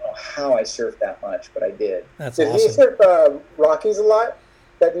 I don't know how I surfed that much, but I did. That's Did he awesome. surf Rockies a lot?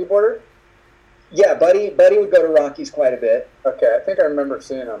 That kneeboarder? Yeah, Buddy would go to Rockies quite a bit. Okay, I think I remember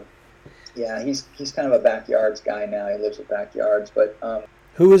seeing him. Yeah, he's kind of a backyards guy now. He lives with backyards, but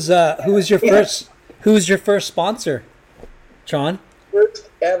Who was your first sponsor, Tron? first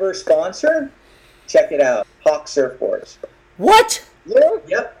ever sponsor, check it out, Hawk Surfboards. What? Yeah.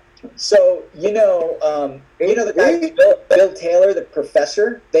 Yep. So the guy Bill Taylor, the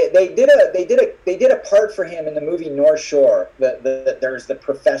professor. They did a part for him in the movie North Shore. There's the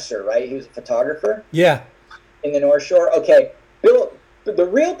professor, right? He was a photographer Yeah. in the North Shore. Okay, Bill, the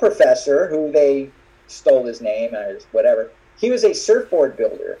real professor, who they stole his name or whatever, he was a surfboard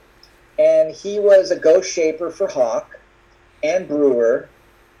builder, and he was a ghost shaper for Hawk and Brewer,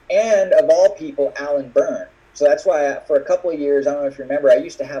 and of all people, Alan Byrne. So that's why for a couple of years, I don't know if you remember, I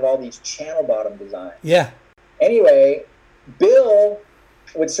used to have all these channel bottom designs. Yeah. Anyway, Bill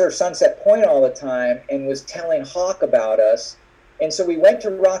would surf Sunset Point all the time and was telling Hawk about us. And so we went to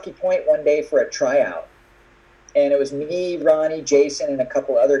Rocky Point one day for a tryout. And it was me, Ronnie, Jason, and a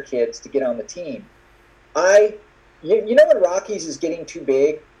couple other kids to get on the team. You know when Rockies is getting too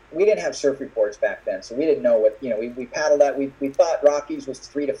big? We didn't have surf reports back then, so we didn't know what, we paddled out. We thought Rockies was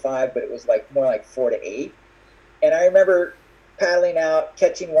 3 to 5, but it was more like 4 to 8. And I remember paddling out,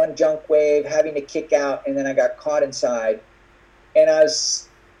 catching one junk wave, having to kick out, and then I got caught inside. And I was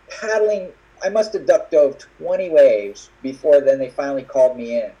paddling, I must have duck dove 20 waves before then they finally called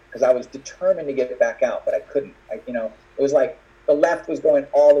me in, because I was determined to get it back out, but I couldn't. It was like the left was going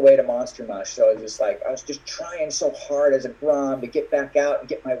all the way to Monster Mush, so I was just trying so hard as a Grom to get back out and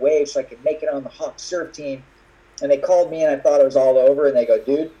get my wave so I could make it on the Hawk surf team. And they called me, and I thought it was all over, and they go,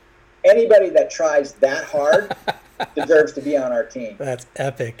 dude, anybody that tries that hard deserves to be on our team. That's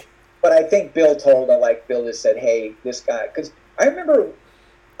epic. But I think Bill Bill just said, hey, this guy, because I remember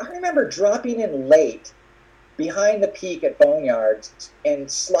dropping in late behind the peak at Boneyards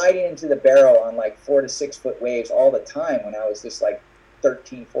and sliding into the barrel on 4 to 6 foot waves all the time when I was just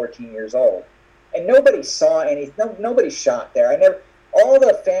 13, 14 years old. And nobody saw anything. Nobody shot there. All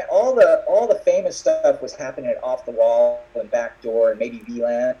the famous stuff was happening at Off the Wall and Backdoor and maybe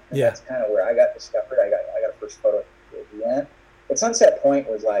VLAN. Yeah. That's kind of where I got discovered. I got a first photo of VLAN. But Sunset Point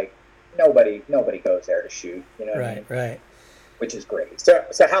was nobody goes there to shoot. You know what I mean? Right. Which is great. So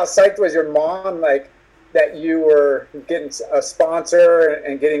how psyched was your mom that you were getting a sponsor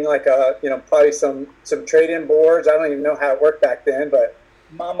and getting probably some trade-in boards? I don't even know how it worked back then, but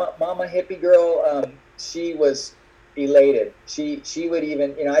Mama hippie girl, she was elated. She would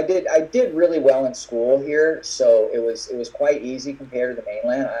even, I did really well in school here, so it was quite easy compared to the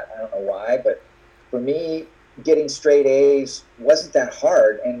mainland. I don't know why, but for me, getting straight A's wasn't that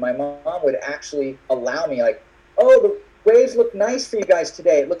hard, and my mom would actually allow me the waves look nice for you guys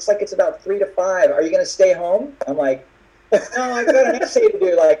today. It looks like it's about 3 to 5. Are you going to stay home? I'm like, no, I've got an essay to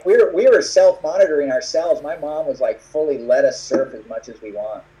do. We were self-monitoring ourselves. My mom was fully let us surf as much as we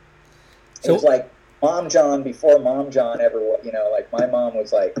want. It was like Mom John before Mom John ever, my mom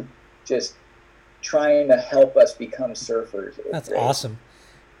was just trying to help us become surfers. That's great. Awesome.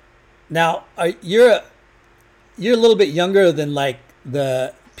 Now, you're a little bit younger than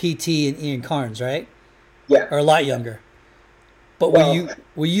the PT and Ian Carnes, right? Yeah. Or a lot younger. But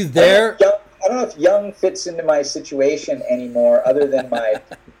were you there? I don't know if young fits into my situation anymore, other than my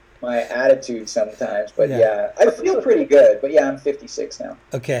attitude sometimes. But yeah, I feel pretty good. But yeah, I'm 56 now.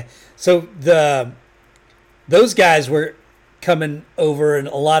 Okay, so those guys were coming over, and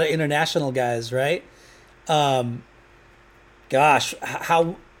a lot of international guys, right? Gosh,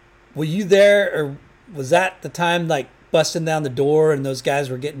 how were you there, or was that the time busting down the door and those guys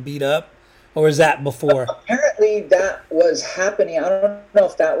were getting beat up? Or was that before? Apparently that was happening. I don't know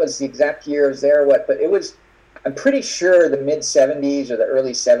if that was the exact year I was there or what, but it was, I'm pretty sure the mid-'70s or the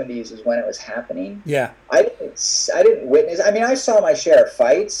early 70s is when it was happening. Yeah. I didn't witness. I mean, I saw my share of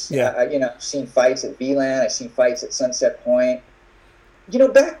fights. Yeah. I've seen fights at VLAN. I've seen fights at Sunset Point.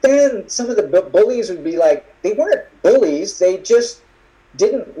 Back then, some of the bullies would be they weren't bullies. They just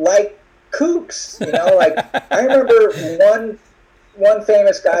didn't like kooks, you know. Like I remember one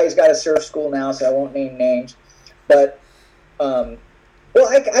famous guy. He's got a surf school now, so I won't name names. But well,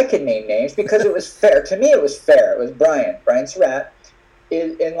 I can name names because it was fair to me. It was fair. It was Brian Surratt,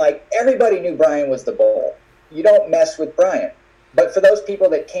 and like everybody knew Brian was the bull. You don't mess with Brian. But for those people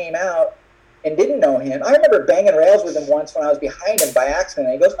that came out and didn't know him, I remember banging rails with him once when I was behind him by accident.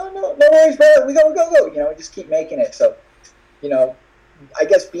 And he goes, no worries, bro. We go. You know, we just keep making it. So, you know, I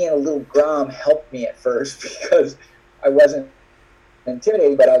guess being a little Grom helped me at first because I wasn't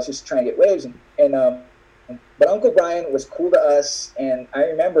intimidated, but I was just trying to get waves. But Uncle Brian was cool to us, and I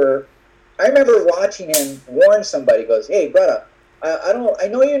remember watching him warn somebody. He goes, hey, brother, I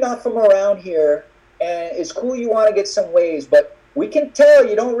know you're not from around here, and it's cool you want to get some waves, but we can tell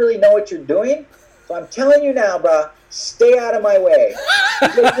you don't really know what you're doing. So I'm telling you now, bro, stay out of my way.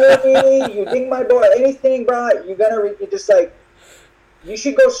 You ding my door, anything, bro, you're just like, you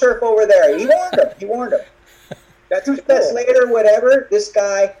should go surf over there. He warned him. That's later, whatever. This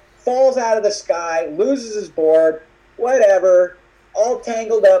guy falls out of the sky, loses his board, whatever, all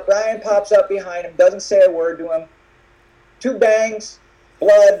tangled up. Brian pops up behind him, doesn't say a word to him. 2 bangs,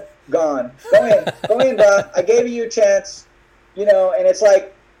 blood, gone. Go in, bro. I gave you a chance. You know, and it's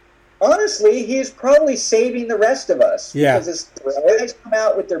like, honestly, he's probably saving the rest of us. Yeah. Because the guys come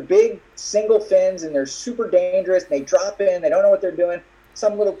out with their big single fins, and they're super dangerous, and they drop in, they don't know what they're doing.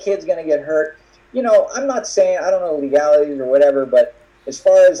 Some little kid's going to get hurt. You know, I'm not saying, I don't know legalities or whatever, but as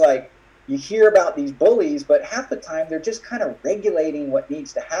far as like, you hear about these bullies, but half the time they're just kind of regulating what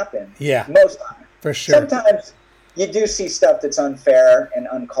needs to happen. Yeah. Most times. For sure. Sometimes you do see stuff that's unfair and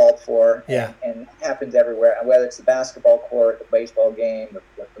uncalled for. Yeah. And it happens everywhere, whether it's the basketball court, the baseball game,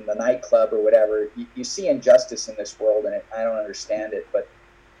 the nightclub or whatever. You see injustice in this world, and I don't understand it. But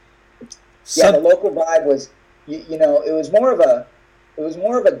yeah, the local vibe was, you know, it was more of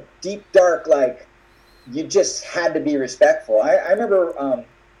a deep, dark, like, you just had to be respectful. I remember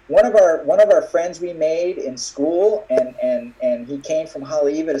one of our friends we made in school, and he came from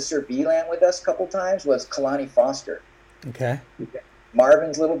Haleiwa to surf V-Land with us a couple times, was Kalani Foster. Okay.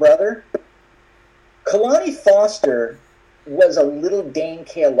 Marvin's little brother. Kalani Foster was a little Dane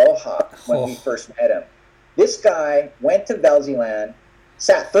Kealoha when we first met him. This guy went to Velziland,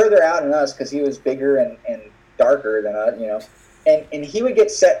 sat further out than us because he was bigger and darker than us, you know, and he would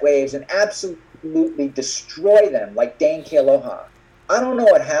get set waves and absolutely destroy them like Dane Kealoha. I don't know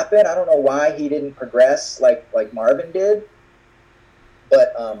what happened. I don't know why he didn't progress like Marvin did.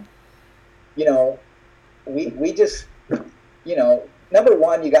 But, you know, we just, you know, number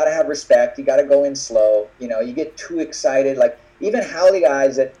one, you got to have respect. You got to go in slow. You know, you get too excited. Like even Haole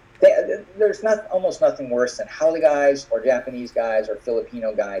guys, there's almost nothing worse than Haole guys or Japanese guys or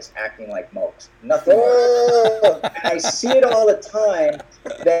Filipino guys acting like mokes. Nothing worse. I see it all the time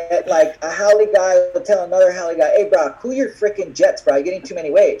that like a Haole guy will tell another Haole guy, hey, bro, cool your freaking jets, bro. You're getting too many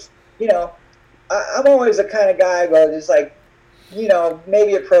waves. You know, I'm always the kind of guy who goes, just like, you know,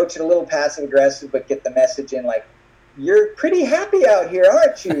 maybe approach it a little passive aggressive, but get the message in like, you're pretty happy out here,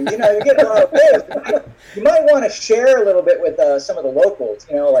 aren't you? You know, you're getting a lot of waves. You might want to share a little bit with some of the locals,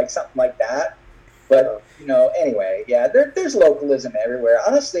 you know, like something like that. But, you know, anyway, yeah, there's localism everywhere.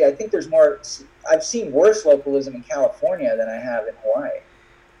 Honestly, I think there's more. I've seen worse localism in California than I have in Hawaii.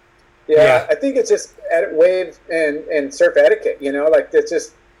 Yeah, I think it's just wave and surf etiquette, you know, like it's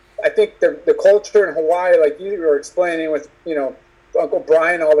just, I think the culture in Hawaii, like you were explaining with, you know, Uncle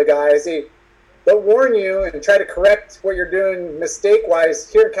Brian, all the guys, they'll warn you and try to correct what you're doing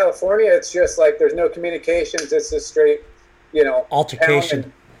mistake-wise. Here in California, it's just like there's no communications. It's just straight, you know,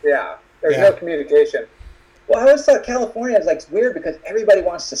 altercation. There's no communication. Well, I always thought California is like weird because everybody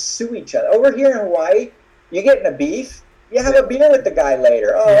wants to sue each other. Over here in Hawaii, you get in a beef, you have a beer with the guy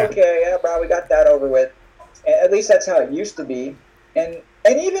later. Oh, okay, yeah, bro, we got that over with. And at least that's how it used to be. And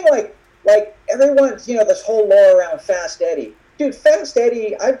even like everyone's, you know, this whole lore around Fast Eddie. Dude, Fast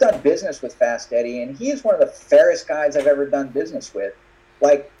Eddie, I've done business with Fast Eddie, and he is one of the fairest guys I've ever done business with.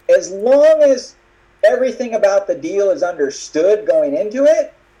 Like, as long as everything about the deal is understood going into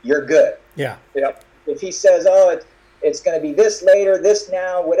it, you're good. Yeah. Yep. If he says, oh, it's going to be this later, this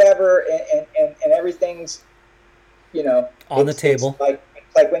now, whatever, and everything's, you know, on the table.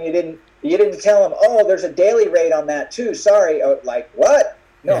 It's like when you didn't tell him, oh, there's a daily rate on that too. Sorry. Oh, like, what?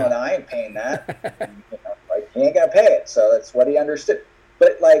 No, I ain't paying that. You know, like, he ain't gonna pay it. So that's what he understood.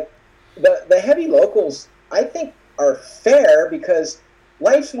 But like the heavy locals, I think, are fair because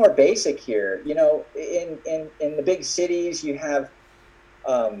life's more basic here. You know, in the big cities, you have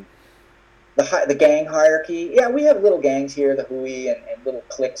the gang hierarchy. Yeah, we have little gangs here, the Hui, and little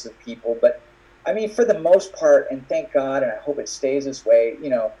cliques of people. But I mean, for the most part, and thank God, and I hope it stays this way,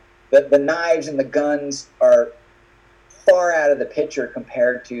 the knives and the guns are far out of the picture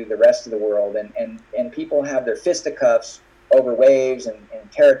compared to the rest of the world. And people have their fisticuffs over waves and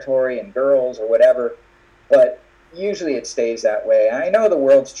territory and girls or whatever. But usually it stays that way. I know the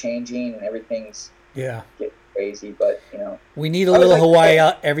world's changing and everything's getting crazy, but, We need a little Hawaii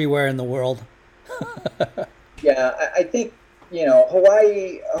everywhere in the world. Yeah, I think,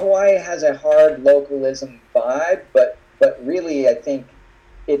 Hawaii has a hard localism vibe, but really I think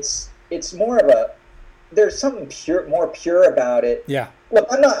it's more of there's something more pure about it. Yeah. Look,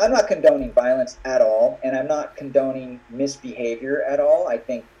 I'm not condoning violence at all, and I'm not condoning misbehavior at all. I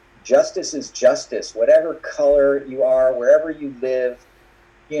think justice is justice, whatever color you are, wherever you live.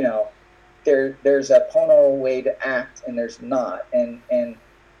 There's a Pono way to act, and there's not.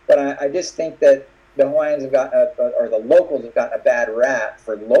 But I just think that the Hawaiians have gotten, or the locals have gotten a bad rap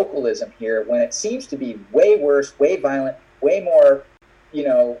for localism here, when it seems to be way worse, way violent, way more,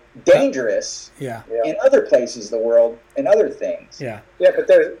 dangerous in other places of the world and other things. Yeah. Yeah,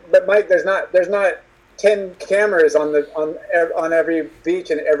 but Mike, there's not 10 cameras on every beach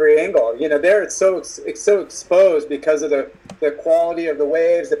and every angle. There it's so exposed because of the quality of the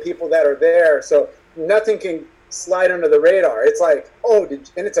waves, the people that are there. So nothing can slide under the radar. It's like,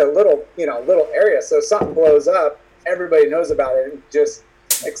 and it's a little area. So if something blows up, everybody knows about it. And just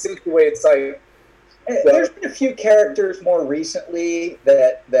accentuates There's been a few characters more recently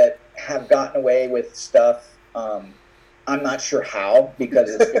that have gotten away with stuff. I'm not sure how, because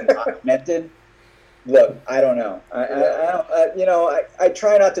it's been documented. Look, I don't know. I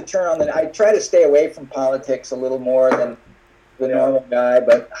try not to I try to stay away from politics a little more than the normal guy,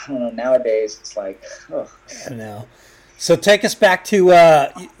 but I don't know. Nowadays, it's like, I know. So take us back to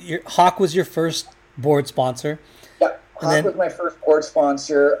Hawk was your first board sponsor. Yeah, Hawk was my first board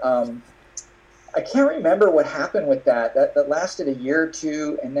sponsor. I can't remember what happened with that. That lasted a year or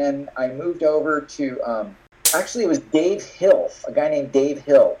two, and then I moved over to actually it was Dave Hill, a guy named Dave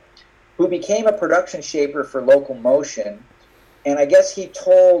Hill, who became a production shaper for Local Motion. And I guess he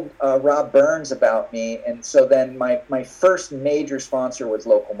told Rob Burns about me, and so then my first major sponsor was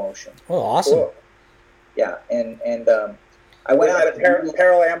Local Motion. Oh, awesome! Cool. Yeah, and I went out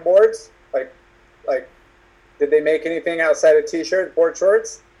apparel and boards. Like, did they make anything outside of t-shirts, board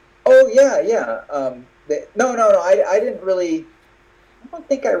shorts? Oh yeah. No. I didn't really. I don't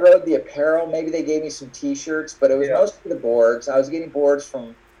think I rode the apparel. Maybe they gave me some T-shirts, but it was mostly the boards. I was getting boards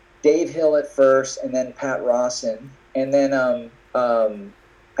from Dave Hill at first, and then Pat Rawson. And then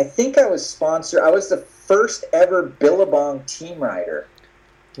I think I was sponsored. I was the first ever Billabong team rider.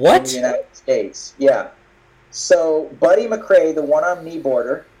 What? In the United States. Yeah. So Buddy McRae, the one-arm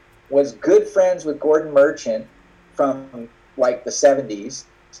kneeboarder, was good friends with Gordon Merchant from like the 70s.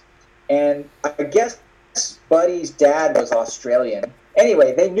 And I guess Buddy's dad was Australian.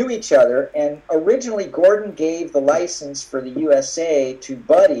 Anyway, they knew each other, and originally Gordon gave the license for the USA to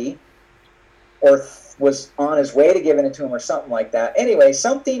Buddy, or was on his way to giving it to him or something like that. Anyway,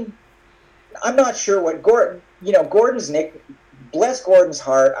 I'm not sure what Gordon's bless Gordon's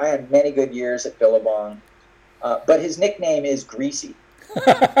heart, I had many good years at Billabong, but his nickname is Greasy.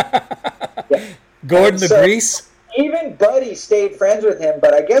 Gordon the Grease? Even Buddy stayed friends with him,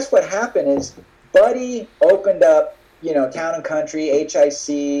 but I guess what happened is Buddy opened up, Town and Country,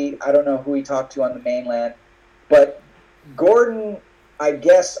 HIC, I don't know who he talked to on the mainland, but Gordon, I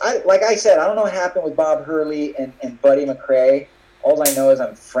guess, like I said, I don't know what happened with Bob Hurley and Buddy McRae. All I know is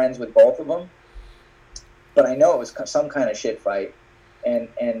I'm friends with both of them, but I know it was some kind of shit fight, and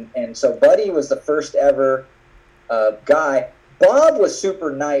so Buddy was the first ever guy. Bob was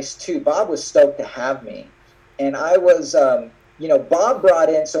super nice too. Bob was stoked to have me. And I was, Bob brought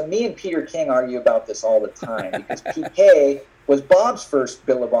in, so me and Peter King argue about this all the time, because PK was Bob's first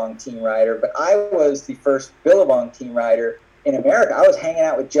Billabong team rider, but I was the first Billabong team rider in America. I was hanging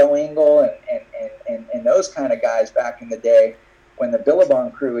out with Joe Engel and those kind of guys back in the day when the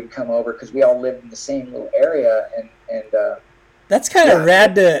Billabong crew would come over, because we all lived in the same little area. And that's kind of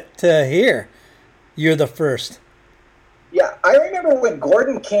rad to hear. You're the first. Yeah, I remember when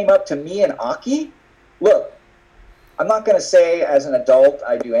Gordon came up to me and Aki. Look, I'm not going to say as an adult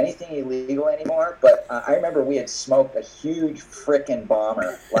I do anything illegal anymore, but I remember we had smoked a huge frickin'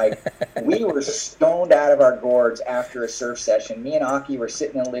 bomber. Like, we were stoned out of our gourds after a surf session. Me and Aki were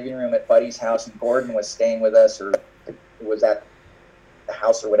sitting in the living room at Buddy's house, and Gordon was staying with us, or was at the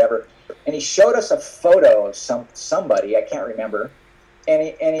house or whatever. And he showed us a photo of somebody, I can't remember.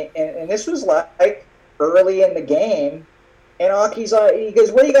 And this was like early in the game. And Aki's he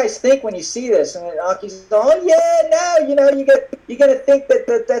goes, "What do you guys think when you see this?" And Aki's, "Oh yeah, no, you're gonna think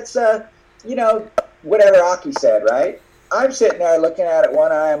that's whatever Aki said, right? I'm sitting there looking at it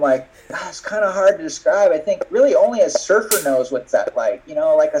one eye. I'm like, it's kind of hard to describe. I think really only a surfer knows what's that like.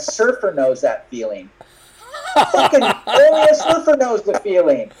 Like a surfer knows that feeling. Fucking only a surfer knows the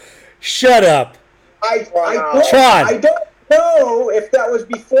feeling. Shut up. I don't know if that was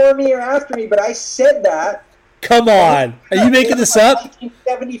before me or after me, but I said that. Come on. Are you making this up?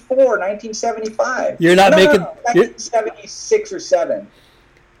 1974, 1975. You're not making... 1976 or 7.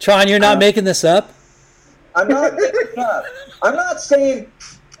 Tron, you're not making this up? I'm not making it up. I'm not saying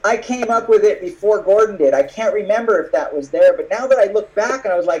I came up with it before Gordon did. I can't remember if that was there, but now that I look back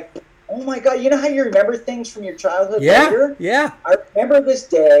and I was like, oh my God, you know how you remember things from your childhood later? Yeah. I remember this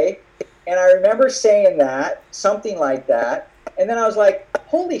day, and I remember saying that, something like that, and then I was like,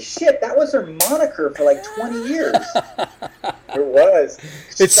 holy shit, that was her moniker for like 20 years. It was.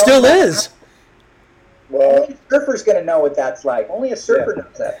 It still is. Well, only a surfer's going to know what that's like. Only a surfer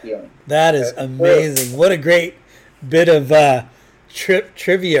knows that feeling. That is amazing. What a great bit of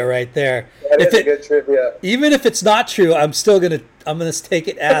trivia right there. That is a good trivia. Even if it's not true, I'm gonna take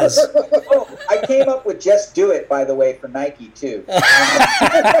it as. Oh, I came up with "Just Do It," by the way, for Nike too. That's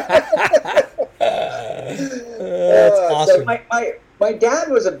awesome. So my dad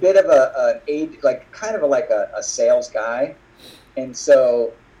was a bit of a sales guy, and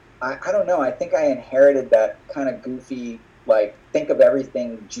so I don't know. I think I inherited that kind of goofy, like, think of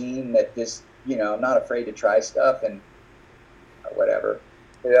everything gene that just, I'm not afraid to try stuff and whatever.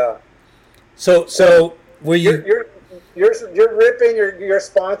 Yeah. So were you? You're ripping your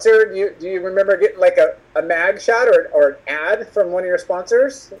sponsor. Do you remember getting like a mag shot or an ad from one of your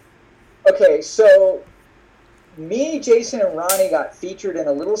sponsors? Okay, so me, Jason, and Ronnie got featured in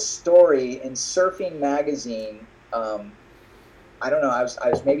a little story in Surfing Magazine. I don't know. I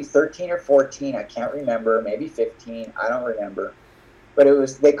was maybe 13 or 14. I can't remember. Maybe 15. I don't remember. But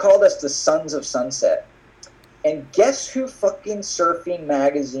they called us the Sons of Sunset. And guess who fucking Surfing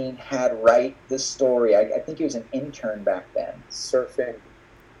Magazine had write this story? I think he was an intern back then. Surfing.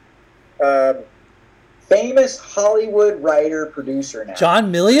 Famous Hollywood writer, producer now.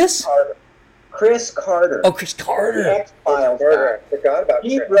 John Milius? Chris Carter. Oh, Chris Carter. The X-Files guy. I forgot about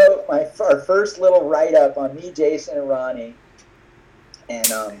He Chris. wrote our first little write-up on me, Jason, and Ronnie. And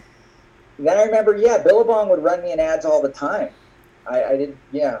then I remember, Billabong would run me in ads all the time. I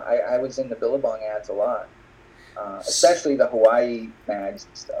was in the Billabong ads a lot. Especially the Hawaii mags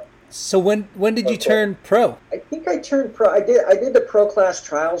and stuff. So when did you turn pro? I think I turned pro. I did the pro class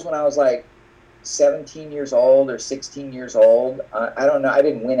trials when I was like 17 years old or 16 years old. I don't know. I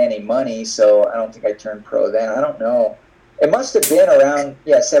didn't win any money, so I don't think I turned pro then. I don't know. It must have been around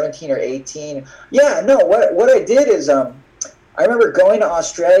 17 or 18. Yeah, no. What I did is I remember going to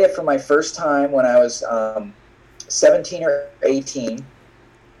Australia for my first time when I was 17 or 18.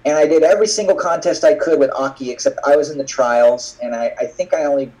 And I did every single contest I could with Aki, except I was in the trials, and I think I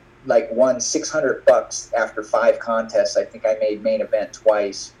only won $600 after 5 contests. I think I made main event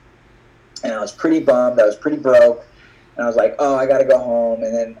twice, and I was pretty bummed. I was pretty broke, and I was like, "Oh, I got to go home."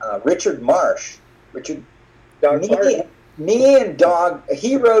 And then Richard Marsh, me and Dog,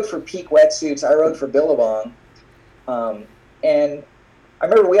 he rode for Peak Wetsuits. I rode for Billabong, and I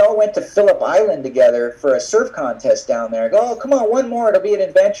remember we all went to Phillip Island together for a surf contest down there. I go, oh, come on, one more. It'll be an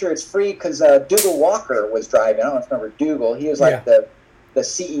adventure. It's free because Dougal Walker was driving. I don't know if you remember Dougal. He was the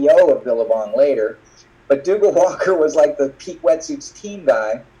CEO of Billabong later. But Dougal Walker was like the Peak Wetsuits team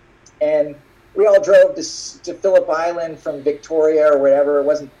guy. And we all drove to Phillip Island from Victoria or whatever. It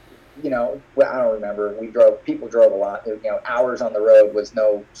wasn't, I don't remember. People drove a lot. Hours on the road was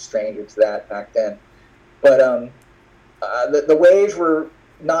no stranger to that back then. But the waves were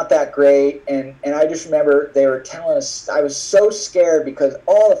not that great, and I just remember they were telling us, I was so scared because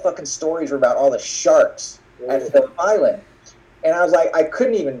all the fucking stories were about all the sharks at Phillip Island. And I was like, I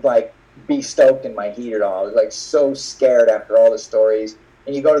couldn't even be stoked in my heat at all. I was so scared after all the stories.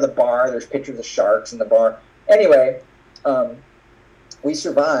 And you go to the bar, there's pictures of sharks in the bar. Anyway, we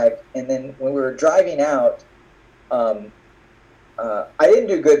survived, and then when we were driving out, I didn't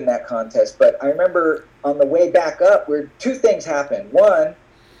do good in that contest, but I remember on the way back up, two things happened. One,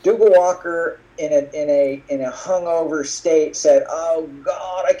 Dougal Walker in a hungover state said, "Oh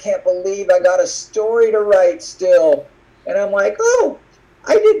God, I can't believe I got a story to write still." And I'm like, "Oh,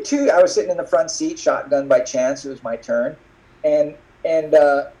 I did too." I was sitting in the front seat, shotgun by chance. It was my turn, and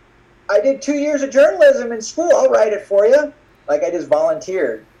I did 2 years of journalism in school. I'll write it for you. I just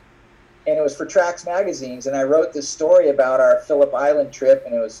volunteered. And it was for Trax magazines, and I wrote this story about our Phillip Island trip,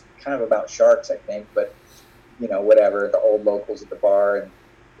 and it was kind of about sharks, I think, but, whatever, the old locals at the bar and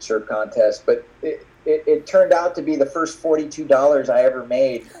surf contest. But it turned out to be the first $42 I ever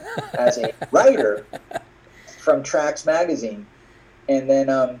made as a writer from Trax Magazine. And then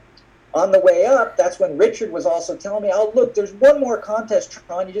on the way up, that's when Richard was also telling me, oh, look, there's one more contest,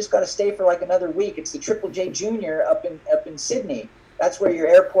 Tron. You just got to stay for like another week. It's the Triple J Junior up in Sydney. That's where your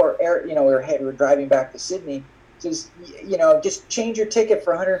we're driving back to Sydney. Just, just change your ticket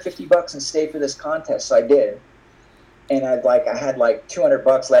for $150 and stay for this contest. So I did. And I had like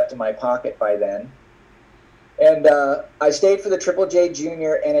 $200 left in my pocket by then. And I stayed for the Triple J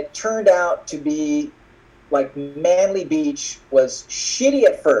Junior, and it turned out to be like Manly Beach was shitty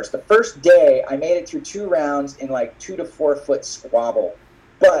at first. The first day, I made it through 2 rounds in like 2 to 4 foot squabble.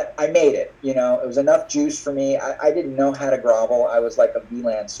 But I made it, it was enough juice for me. I didn't know how to grovel. I was like a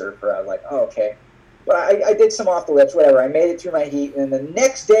V-land surfer. I was like, oh, okay. But I did some off the lips, whatever. I made it through my heat. And then the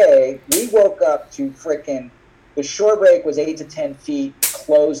next day, we woke up to the shore break was 8 to 10 feet,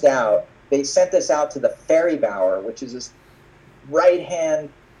 closed out. They sent us out to the Ferry Bower, which is this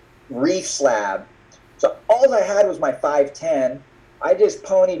right-hand reef slab. So all I had was my 5'10". I just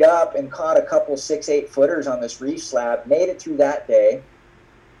ponied up and caught a couple 6-8 footers on this reef slab, made it through that day.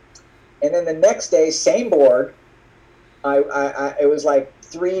 And then the next day, same board, it was like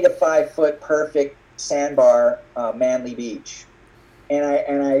 3 to 5 foot perfect sandbar, Manly Beach.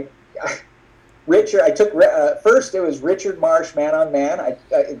 And Richard, I took, first it was Richard Marsh, man on man.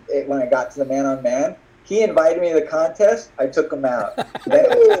 When I got to the man on man, he invited me to the contest. I took him out.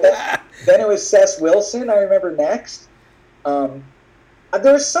 Then it was Seth Wilson, I remember next. There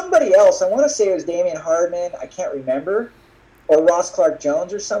was somebody else. I want to say it was Damian Hardman. I can't remember. Or Ross Clark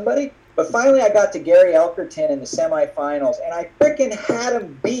Jones or somebody. But finally I got to Gary Elkerton in the semifinals, and I freaking had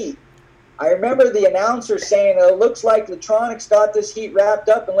him beat. I remember the announcer saying, it looks like Latronics got this heat wrapped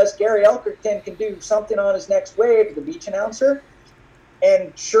up unless Gary Elkerton can do something on his next wave, the beach announcer.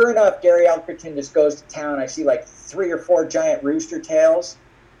 And sure enough, Gary Elkerton just goes to town. I see like 3 or 4 giant rooster tails,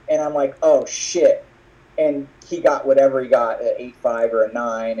 and I'm like, oh, shit. And he got whatever he got, an 8.5 or a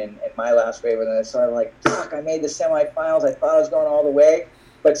 9, and my last wave. And so I'm like, fuck, I made the semifinals. I thought I was going all the way.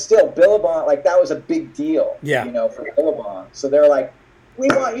 But still, Billabong, like that was a big deal, for Billabong. So they're like, we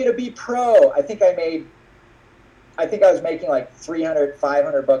want you to be pro. I think I was making like $300,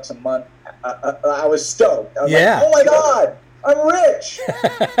 $500 a month. I was stoked. I was like, oh my God, I'm rich.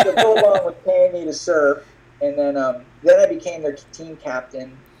 So Billabong was paying me to surf. And then I became their team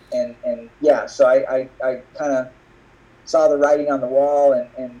captain. And so I kind of saw the writing on the wall,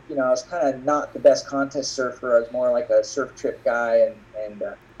 and I was kind of not the best contest surfer. I was more like a surf trip guy, and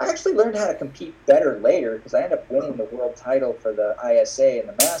I actually learned how to compete better later because I ended up winning the world title for the ISA and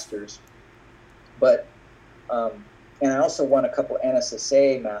the Masters. But and I also won a couple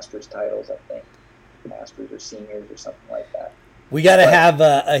NSSA Masters titles, I think, Masters or Seniors or something like that. We got to have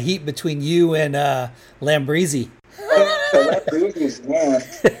a heat between you and Lambrisi. Lambrisi's, man.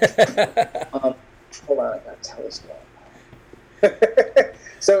 Hold on, I got to tell this guy.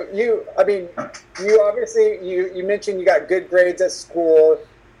 So you obviously, you mentioned you got good grades at school,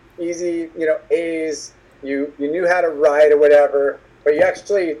 easy, A's, you knew how to write or whatever, but you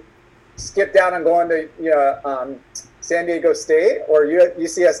actually skipped out on going to, San Diego State or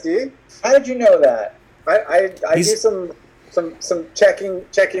UCSD? How did you know that? I do some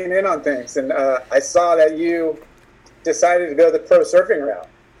checking in on things, and I saw that you decided to go the pro surfing route.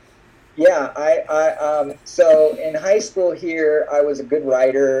 Yeah, so in high school here, I was a good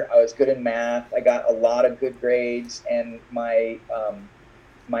writer. I was good in math. I got a lot of good grades, and my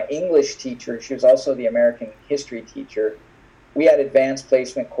English teacher, she was also the American history teacher. We had advanced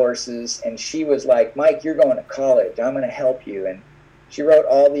placement courses, and she was like, Mike, you're going to college. I'm going to help you. And she wrote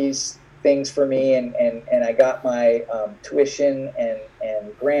all these things for me, and I got my tuition and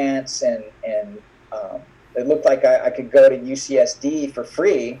grants, and it looked like I could go to UCSD for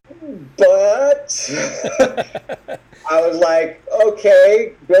free, but I was like,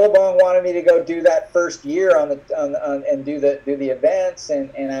 okay. Billabong wanted me to go do that first year and do the events,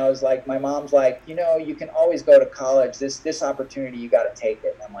 and I was like, my mom's like, you can always go to college. This opportunity, you got to take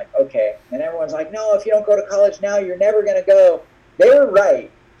it. And I'm like, okay. And everyone's like, no, if you don't go to college now, you're never gonna go. They were right.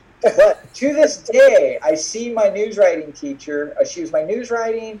 But to this day, I see my news writing teacher. She was my news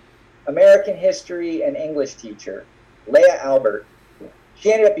writing, American history, and English teacher, Leah Albert.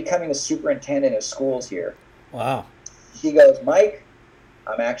 She ended up becoming the superintendent of schools here. Wow. She goes, Mike,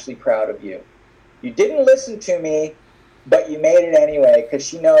 I'm actually proud of you. You didn't listen to me, but you made it anyway, because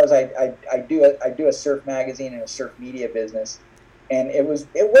she knows I do a surf magazine and a surf media business, and it was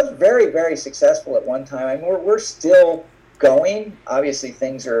very, very successful at one time. I mean, we're still going. Obviously,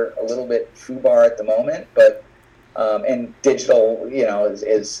 things are a little bit foobar at the moment, but And digital,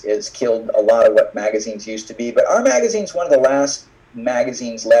 is killed a lot of what magazines used to be. But our magazine's one of the last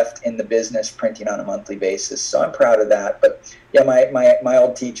magazines left in the business printing on a monthly basis. So I'm proud of that. But yeah, my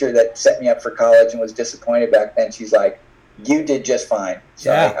old teacher that set me up for college and was disappointed back then, she's like, you did just fine.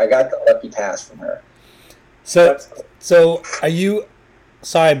 So Yeah. I got the lucky pass from her. So are you,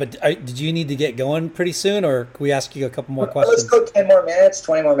 sorry, but did you need to get going pretty soon, or can we ask you a couple more questions? Let's go 10 more minutes,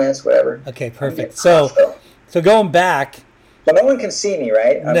 20 more minutes, whatever. Okay, perfect. So going back. But no one can see me,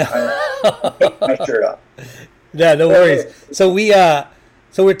 right? I'm taking my shirt off. Yeah, no worries. So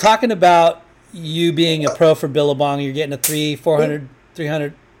we're talking about you being a pro for Billabong. You're getting a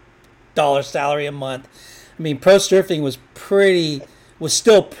 $300 salary a month. I mean, pro surfing was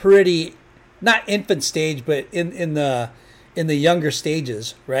still pretty, not infant stage, but in the younger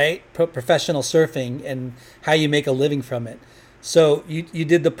stages, right? Professional surfing and how you make a living from it. So you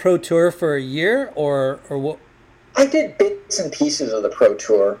did the pro tour for a year, or what? I did bits and pieces of the pro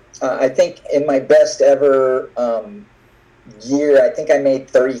tour. I think in my best ever year, I think I made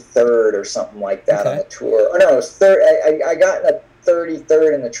 33rd or something like that on the tour. Or no, it was third. I got in a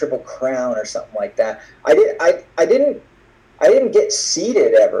 33rd in the Triple Crown or something like that. I didn't get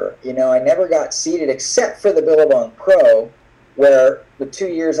seeded ever. I never got seeded except for the Billabong Pro, where the 2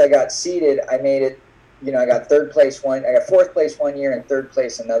 years I got seeded, I made it. I got third place I got fourth place one year and third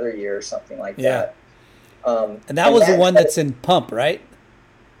place another year or something like that. And that was the one that's in Pump, right?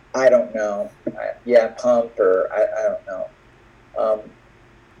 I don't know. Pump, or I don't know.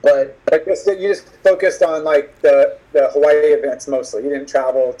 But you just focused on like the Hawaii events mostly. You didn't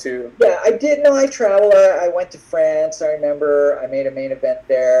travel to. Yeah, I did. No, I traveled. I went to France. I remember I made a main event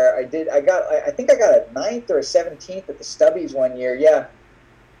there. I think I got a 9th or a 17th at the Stubbies one year. Yeah.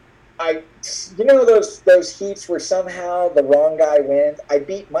 Those heats where somehow the wrong guy wins. I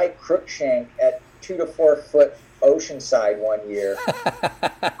beat Mike Crookshank at 2 to 4 foot Oceanside one year.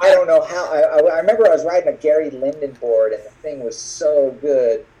 I don't know how. I remember I was riding a Gary Linden board and the thing was so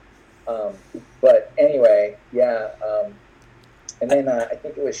good. But anyway, yeah. And then I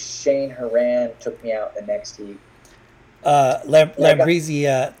think it was Shane Horan took me out the next heat. Lambrisi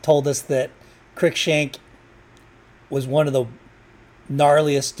told us that Crookshank was one of the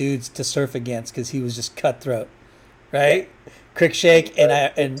gnarliest dudes to surf against because he was just cutthroat, right? Crookshank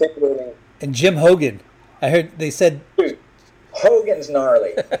and Jim Hogan. I heard they said. Dude, Hogan's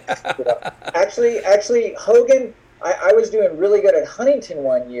gnarly. Actually, Hogan. I was doing really good at Huntington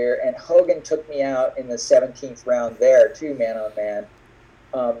one year, and Hogan took me out in the 17th round there too, man on man.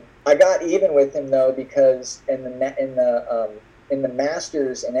 I got even with him though because in the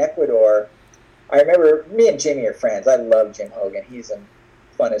Masters in Ecuador, I remember me and Jimmy are friends. I love Jim Hogan. He's the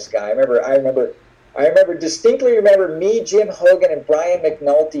funnest guy. I distinctly remember me, Jim Hogan, and Brian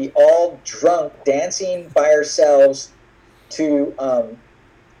McNulty all drunk dancing by ourselves to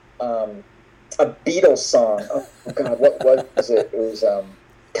a Beatles song. Oh God, what was it? It was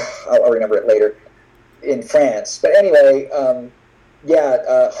I'll remember it later, in France. But anyway,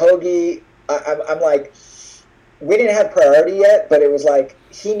 Hoagie. I'm like, we didn't have priority yet, but it was like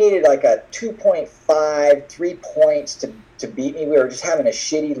he needed like a 2.5, 3 points to beat me. We were just having a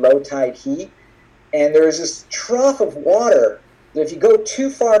shitty low tide heat. And there was this trough of water that if you go too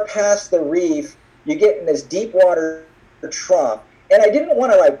far past the reef, you get in this deep water trough. And I didn't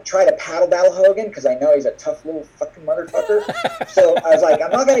want to like try to paddle battle Hogan because I know he's a tough little fucking motherfucker. So I was like,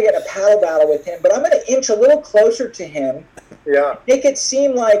 I'm not going to get in a paddle battle with him, but I'm going to inch a little closer to him. Yeah. Make it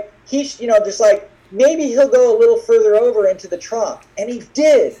seem like he's, just like maybe he'll go a little further over into the trough. And he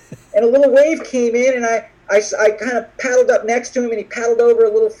did. And a little wave came in and I kind of paddled up next to him and he paddled over a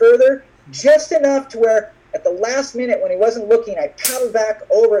little further. Just enough to where at the last minute when he wasn't looking, I paddled back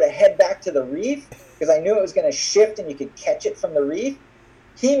over to head back to the reef because I knew it was going to shift and you could catch it from the reef.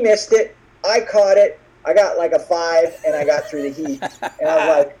 He missed it. I caught it. I got like a 5 and I got through the heat. And I was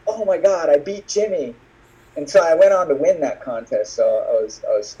like, oh my God, I beat Jimmy. And so I went on to win that contest. So I was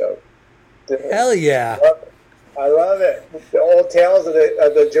stoked. Hell yeah. I love it. The old tales of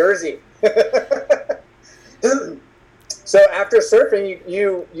the Jersey. So after surfing,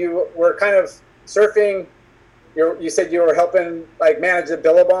 you were kind of surfing. You said you were helping like manage the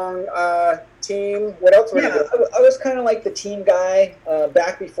Billabong team. What else were you doing? I was kind of like the team guy.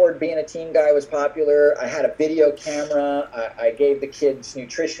 Back before being a team guy was popular, I had a video camera. I gave the kids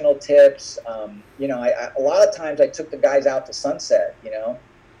nutritional tips. A lot of times I took the guys out to Sunset.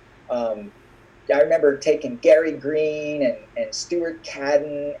 I remember taking Gary Green and Stuart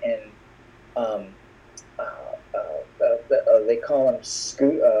Cadden and. They call him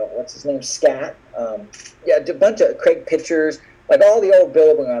what's his name? Scat. A bunch of Craig Pitchers, like all the old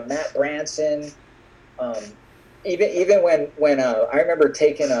Billabong, Matt Branson. even when I remember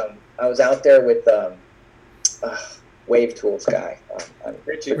taking I was out there with Wave Tools guy,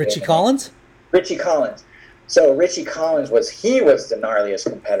 Richie Collins. Richie Collins. So Richie Collins was the gnarliest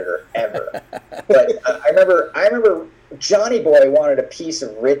competitor ever. But I remember Johnny Boy wanted a piece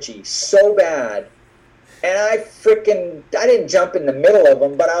of Richie so bad, and I didn't jump in the middle of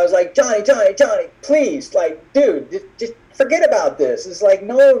him, but I was like, Johnny, please, like, dude, just forget about this. It's like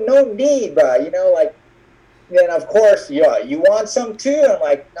no need, bro. You know, like. Then of course, yeah, you want some too? And I'm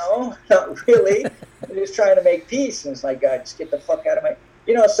like, no, not really. I'm just trying to make peace. And it's like, God, just get the fuck out of my,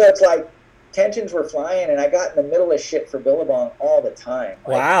 so it's like tensions were flying, and I got in the middle of shit for Billabong all the time.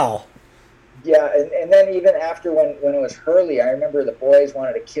 Like, wow. Yeah, and then even after when it was Hurley, I remember the boys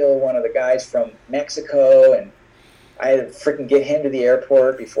wanted to kill one of the guys from Mexico, and I had to freaking get him to the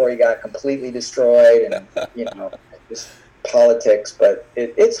airport before he got completely destroyed, and just politics. But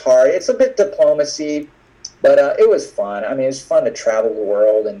it's hard. It's a bit diplomacy. But it was fun. I mean, it was fun to travel the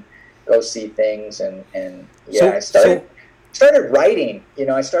world and go see things. And I started writing.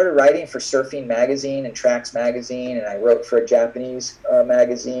 I started writing for Surfing Magazine and Tracks Magazine, and I wrote for a Japanese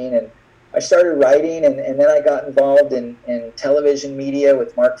magazine. And I started writing, and then I got involved in television media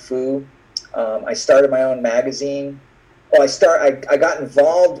with Mark Fu. I started my own magazine. Well, I got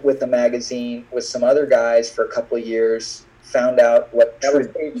involved with the magazine with some other guys for a couple of years. Found out what that was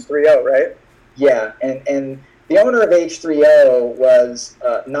H3O, right? Yeah, and the owner of H3O was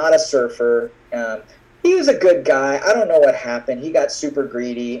not a surfer. He was a good guy. I don't know what happened. He got super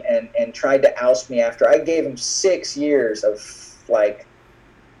greedy and tried to oust me after. I gave him 6 years of, like,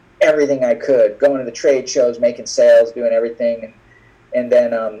 everything I could, going to the trade shows, making sales, doing everything. And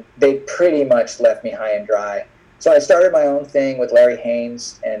then they pretty much left me high and dry. So I started my own thing with Larry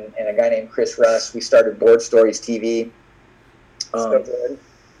Haynes and a guy named Chris Russ. We started Board Stories TV.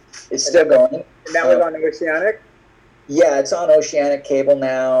 It's still going. And that was on Oceanic? Yeah, it's on Oceanic Cable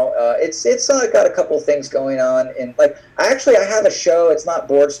now. It's got a couple of things going on. And I have a show. It's not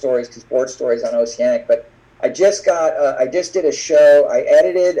Board Stories because Board Stories on Oceanic, but I just did a show. I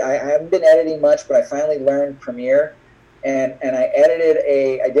haven't been editing much, but I finally learned Premiere. And I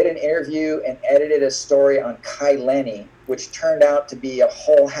did an interview and edited a story on Kai Lenny, which turned out to be a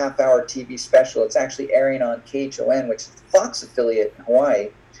whole half-hour TV special. It's actually airing on KHON, which is the Fox affiliate in Hawaii.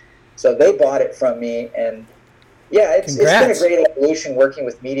 So they bought it from me, and yeah, it's been a great evolution working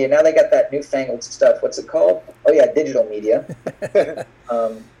with media. Now they got that newfangled stuff. What's it called? Oh yeah, digital media.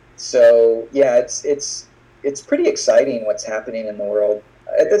 So yeah, it's pretty exciting what's happening in the world.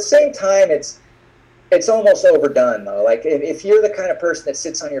 At the same time, it's almost overdone though. Like if you're the kind of person that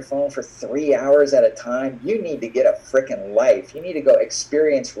sits on your phone for 3 hours at a time, you need to get a freaking life. You need to go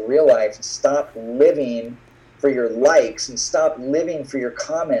experience real life and stop living for your likes and stop living for your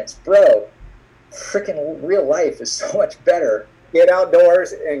comments. Bro, freaking real life is so much better. Get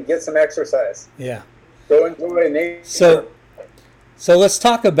outdoors and get some exercise. Yeah. Go enjoy nature. So let's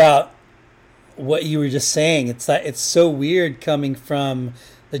talk about what you were just saying. It's so weird coming from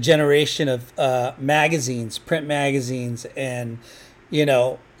the generation of magazines, print magazines, and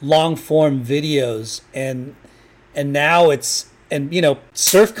long form videos, and now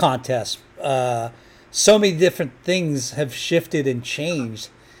surf contests. So many different things have shifted and changed.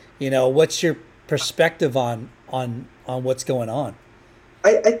 What's your perspective on what's going on?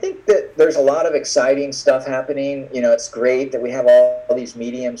 I think that there's a lot of exciting stuff happening. It's great that we have all these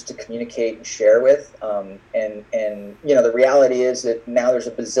mediums to communicate and share with. And the reality is that now there's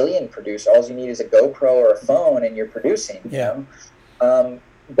a bazillion producers. All you need is a GoPro or a phone and you're producing. Yeah.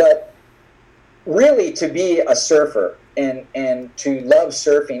 But really, to be a surfer and to love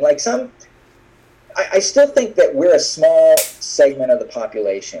surfing, I still think that we're a small segment of the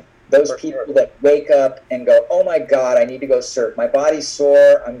population. Those people that wake up and go, oh my God, I need to go surf. My body's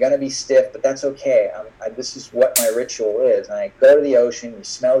sore. I'm going to be stiff, but that's okay. This is what my ritual is. And I go to the ocean, you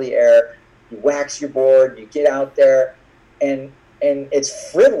smell the air, you wax your board, you get out there, and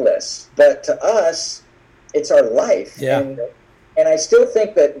it's frivolous. But to us, it's our life. Yeah. And I still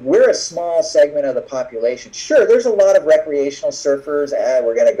think that we're a small segment of the population. Sure, there's a lot of recreational surfers.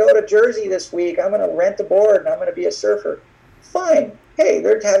 We're going to go to Jersey this week. I'm going to rent a board and I'm going to be a surfer. Fine. Hey,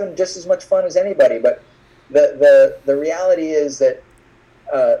 they're having just as much fun as anybody. But the reality is that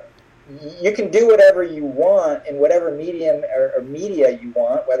you can do whatever you want in whatever medium or media you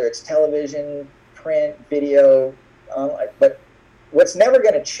want, whether it's television, print, video, but what's never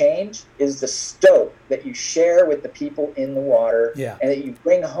going to change is the stoke that you share with the people in the water, yeah, and that you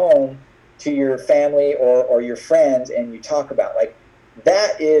bring home to your family or your friends and you talk about.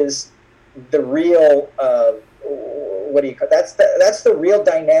 That is the real that's the real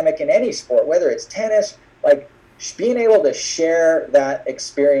dynamic in any sport, whether it's tennis. being able to share that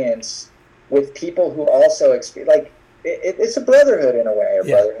experience with people who also experience, like it's a brotherhood in a way.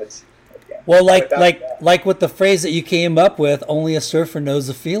 Brotherhood's. Yeah. Well, like with the phrase that you came up with, only a surfer knows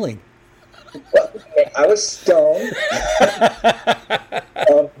the feeling. Well, I was stoned.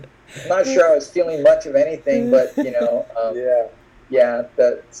 I'm not sure I was feeling much of anything, but that's you know,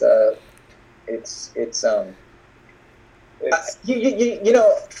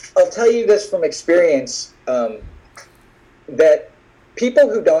 I'll tell you this from experience, that people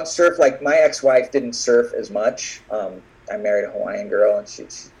who don't surf, like my ex-wife didn't surf as much. I married a Hawaiian girl, and she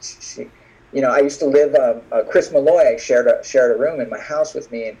you know, I used to live, Chris Malloy shared a room in my house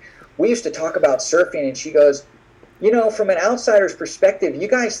with me, and we used to talk about surfing, and she goes, you know, from an outsider's perspective, you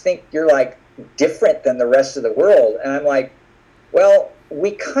guys think you're like different than the rest of the world. And I'm like, well,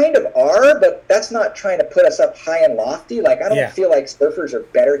 we kind of are, but that's not trying to put us up high and lofty. Like, I don't feel like surfers are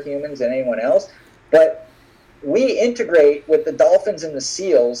better humans than anyone else, but we integrate with the dolphins and the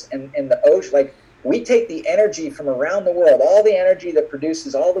seals and the ocean. Like, we take the energy from around the world, all the energy that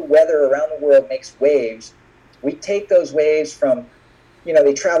produces all the weather around the world makes waves. We take those waves from, you know,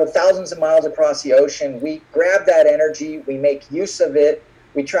 they travel thousands of miles across the ocean. We grab that energy, we make use of it.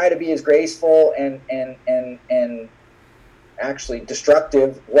 We try to be as graceful and actually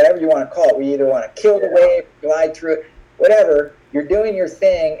destructive, whatever you want to call it. We either want to kill the wave, glide through it, whatever. You're doing your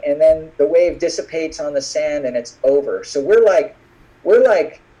thing, and then the wave dissipates on the sand, and it's over. So we're like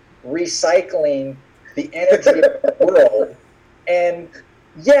recycling the energy of the world. And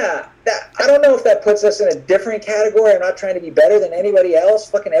yeah, that, I don't know if that puts us in a different category. I'm not trying to be better than anybody else.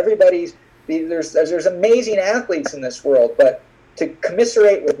 Fucking everybody's, there's amazing athletes in this world, but to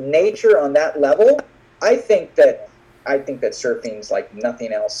commiserate with nature on that level, I think that surfing's like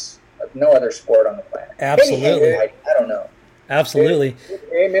nothing else, no other sport on the planet. Absolutely. I don't know. Absolutely.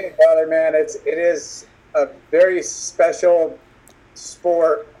 Amen, brother, man. It is a very special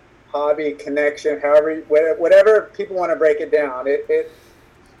sport, hobby, connection, whatever people want to break it down.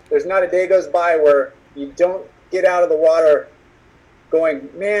 There's not a day goes by where you don't get out of the water going,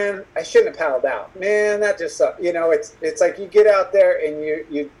 man, I shouldn't have paddled out. Man, that just sucked. You know, it's like you get out there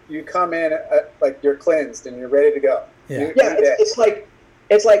and you come in like you're cleansed and you're ready to go. Yeah,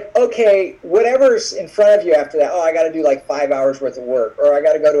 it's like, okay, whatever's in front of you after that, I got to do like 5 hours worth of work, or I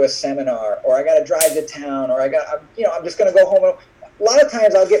got to go to a seminar, or I got to drive to town, or I'm just going to go home. A lot of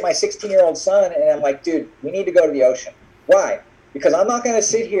times I'll get my 16-year-old son and I'm like, dude, we need to go to the ocean. Why? Because I'm not going to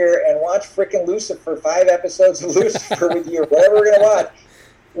sit here and watch frickin' Lucifer, 5 episodes of Lucifer with you, or whatever we're going to watch,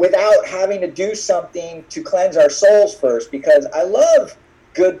 without having to do something to cleanse our souls first. Because I love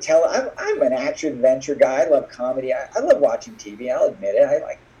good I'm an action-adventure guy. I love comedy. I love watching TV. I'll admit it. I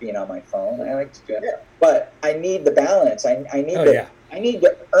like being on my phone. I like to do it. Yeah. But I need the balance. I need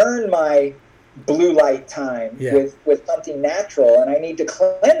to earn my blue light time with something natural, and I need to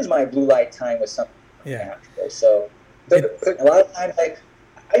cleanse my blue light time with something natural. So a lot of times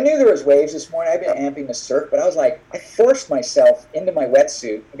I knew there was waves this morning. I've been amping to surf, but I was like, I forced myself into my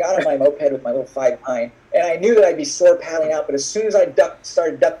wetsuit. I got on my moped with my little 5'9", and I knew that I'd be sore paddling out. But as soon as I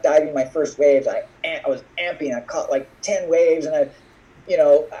started duck diving my first waves, I was amping. I caught like 10 waves, and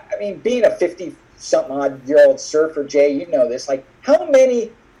being a 50-something-odd-year-old surfer, Jay, you know this. Like, how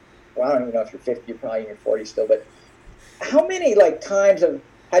many? Well, I don't even know if you're 50. You're probably in your 40s still. But how many times have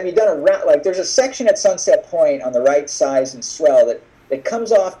you done a round? Like, there's a section at Sunset Point on the right size and swell that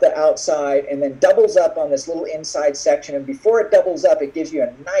comes off the outside and then doubles up on this little inside section. And before it doubles up, it gives you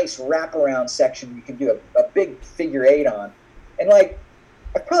a nice wraparound section you can do a big figure 8 on. And I've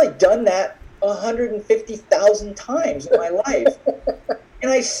probably done that 150,000 times in my life. And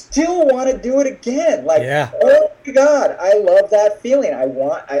I still want to do it again. Oh my God, I love that feeling. I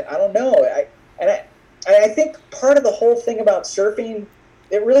don't know. I think part of the whole thing about surfing,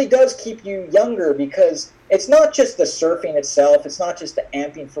 it really does keep you younger, because it's not just the surfing itself. It's not just the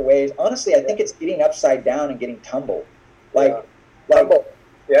amping for waves. Honestly, I think it's getting upside down and getting tumbled. Getting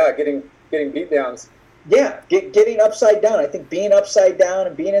beat downs. Yeah, getting upside down. I think being upside down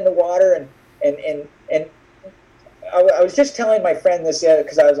and being in the water and I was just telling my friend this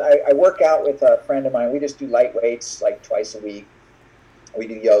because I work out with a friend of mine. We just do light weights like twice a week. We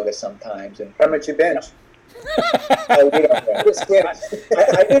do yoga sometimes. And how much you bench? We don't just kidding.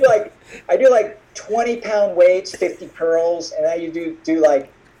 I do like 20-pound weights, 50 curls, and then you do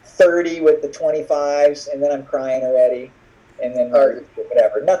like 30 with the 25s, and then I'm crying already. And then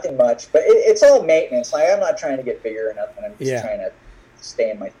whatever, nothing much, but it's all maintenance. I'm not trying to get bigger or nothing. I'm just trying to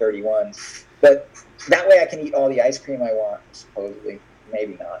stay in my 31s. But that way I can eat all the ice cream I want, supposedly.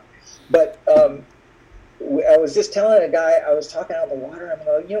 Maybe not. But I was just telling a guy, I was talking out in the water, I'm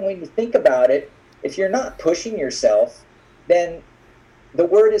going, when you think about it, if you're not pushing yourself, then the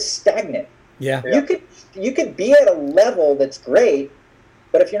word is stagnant. Yeah. You could be at a level that's great,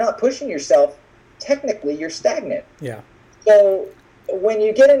 but if you're not pushing yourself, technically you're stagnant. Yeah. So when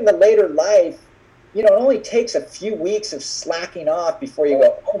you get into later life, it only takes a few weeks of slacking off before you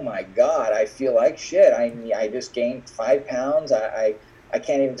go, oh my God, I feel like shit. I just gained 5 pounds. I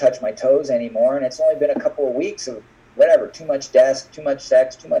can't even touch my toes anymore. And it's only been a couple of weeks of whatever, too much desk, too much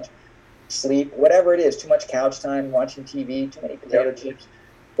sex, too much sleep, whatever it is, too much couch time, watching TV, too many potato chips.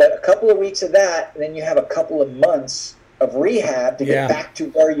 But a couple of weeks of that, and then you have a couple of months of rehab to get back to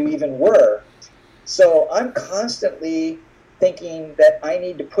where you even were. So I'm constantly thinking that I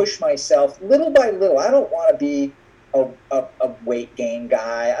need to push myself little by little. I don't want to be a weight gain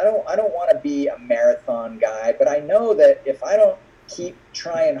guy. I don't want to be a marathon guy. But I know that if I don't keep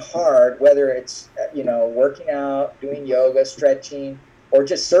trying hard, whether it's working out, doing yoga, stretching, or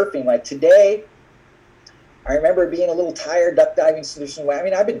just surfing. Like today, I remember being a little tired, duck diving solution. I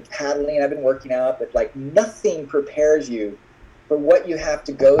mean, I've been paddling, I've been working out, but like nothing prepares you for what you have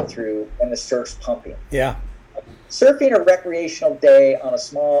to go through when the surf's pumping. Yeah. Surfing a recreational day on a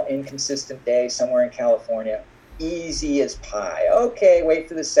small, inconsistent day somewhere in California, easy as pie. Okay, wait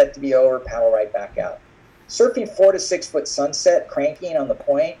for the set to be over, paddle right back out. Surfing 4 to 6 foot sunset, cranking on the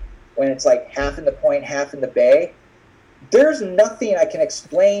point, when it's like half in the point, half in the bay, there's nothing I can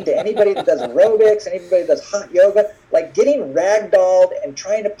explain to anybody that does aerobics, anybody that does hot yoga, like getting ragdolled and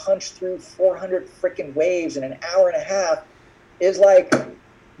trying to punch through 400 freaking waves in an hour and a half is like,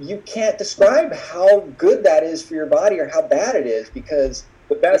 you can't describe how good that is for your body or how bad it is, because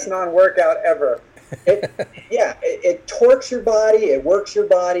the best non-workout ever. It torques your body, it works your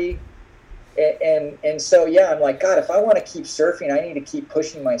body. And so, I'm like, God, if I want to keep surfing, I need to keep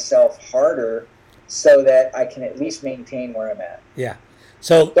pushing myself harder so that I can at least maintain where I'm at. Yeah.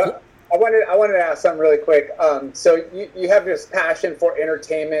 So I wanted to ask something really quick. So you have this passion for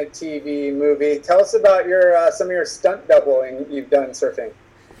entertainment, TV, movie. Tell us about your some of your stunt doubling you've done surfing.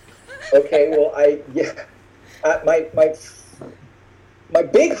 Okay, well, my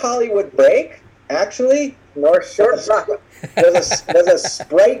big Hollywood break, actually, North Shore was a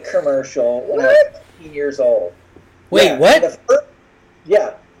Sprite commercial when I was 15 years old. Wait, what?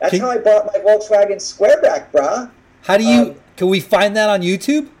 That's how I bought my Volkswagen Squareback, brah. How do you? Can we find that on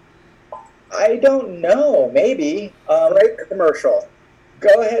YouTube? I don't know. Maybe. Sprite commercial.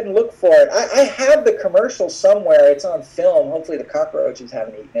 Go ahead and look for it. I have the commercial somewhere. It's on film. Hopefully the cockroaches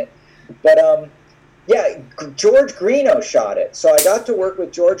haven't eaten it. But George Greeno shot it. So I got to work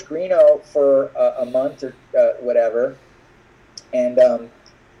with George Greeno for a month or whatever. And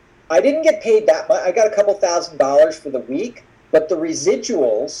I didn't get paid that much. I got a couple $1,000s for the week, but the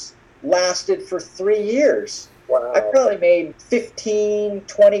residuals lasted for 3 years. Wow. I probably made 15,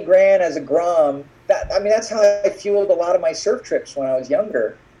 20 grand as a Grom. That's how I fueled a lot of my surf trips when I was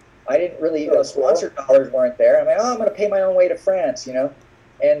younger. I didn't really, sponsor dollars weren't there. I'm like, I'm going to pay my own way to France,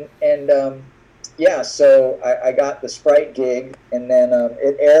 So I got the Sprite gig, and then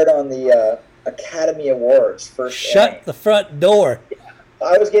it aired on the Academy Awards first. Shut the front door.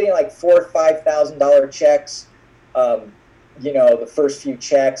 I was getting like $4,000 or $5,000 checks. The first few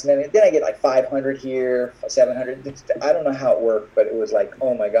checks, and then I get like 500 here, 700. I don't know how it worked, but it was like,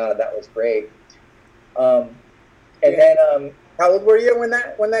 oh my God, that was great. Then how old were you when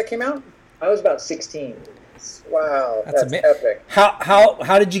that came out? I was about 16. Wow, that's epic.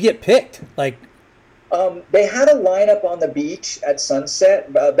 How did you get picked? Like, they had a lineup on the beach at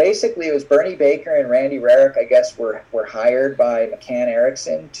Sunset. Basically, it was Bernie Baker and Randy Rarick, I guess, were hired by McCann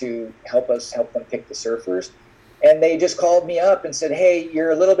Erickson to help them pick the surfers. And they just called me up and said, hey, you're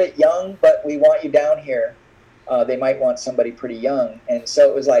a little bit young, but we want you down here. They might want somebody pretty young. And so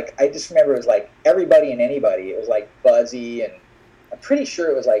it was like, I just remember it was like everybody and anybody. It was like Buzzy, and I'm pretty sure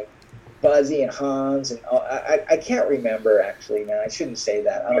it was like Buzzy and Hans. And I can't remember, actually, man. I shouldn't say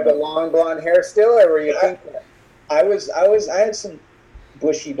that. You have the long blonde hair still, or were you thinking? I had some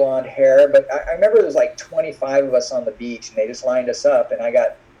bushy blonde hair, but I remember there was like 25 of us on the beach, and they just lined us up, and I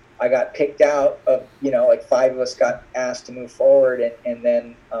got picked out of, like 5 of us got asked to move forward, and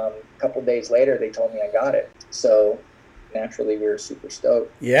then a couple days later they told me I got it. So naturally we were super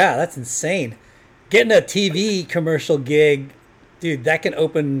stoked. Yeah, that's insane. Getting a TV commercial gig, dude, that can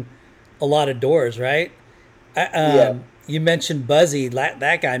open a lot of doors, right? You mentioned Buzzy.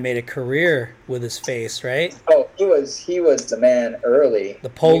 That guy made a career with his face, right? Oh, he was the man early. The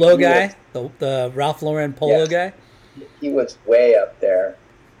polo guy, the Ralph Lauren polo guy. He was way up there.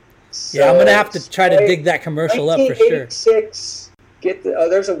 So, I'm gonna have to try to dig that commercial up for sure. 1986.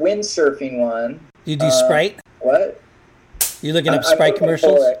 There's a windsurfing one. You do Sprite? What? You're looking up Sprite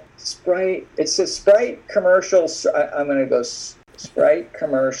commercials? Sprite. It's a Sprite commercial. I'm going to go Sprite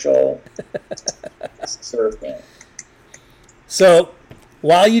commercial surfing. So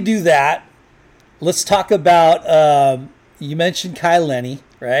while you do that, let's talk about, you mentioned Kai Lenny,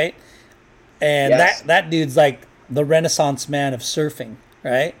 right? And Yes. that dude's like the Renaissance man of surfing,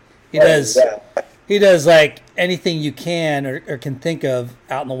 right? He Yeah. does like anything you can or can think of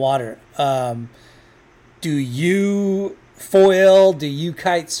out in the water. Do you foil? Do you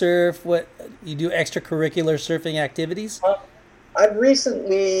kite surf? What you do extracurricular surfing activities? I've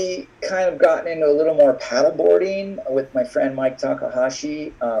recently kind of gotten into a little more paddleboarding with my friend Mike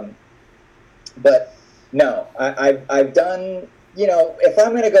Takahashi. But no, I've done, if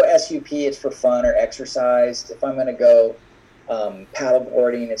I'm going to go SUP, it's for fun or exercise. If I'm going to go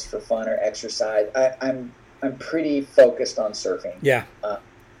paddleboarding, it's for fun or exercise. I'm pretty focused on surfing. Yeah.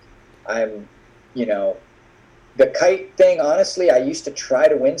 I'm, the kite thing, honestly, I used to try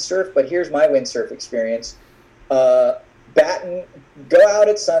to windsurf, but here's my windsurf experience. Go out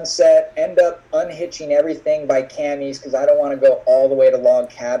at sunset, end up unhitching everything by camis because I don't want to go all the way to log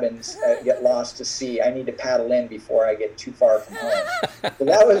cabins, get lost to sea. I need to paddle in before I get too far from home. So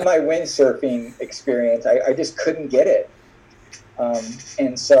that was my windsurfing experience. I just couldn't get it.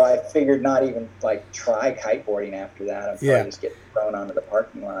 And so I figured not even try kiteboarding after that. I'm probably just get thrown onto the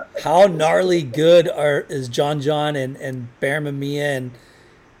parking lot. How gnarly good is John and Bear Mamiya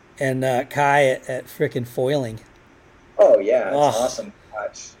and Kai at frickin' foiling? Oh yeah, it's awesome to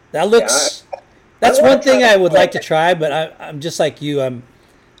watch. That looks. That's one thing I would like to try, but I'm just like you.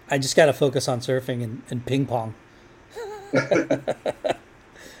 I just got to focus on surfing and ping pong.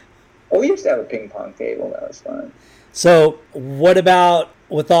 Well, we used to have a ping pong table. That was fun. So, what about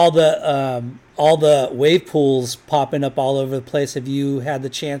with all the wave pools popping up all over the place? Have you had the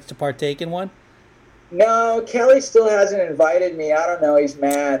chance to partake in one? No, Kelly still hasn't invited me. I don't know. He's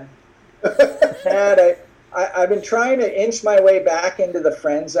mad. I've been trying to inch my way back into the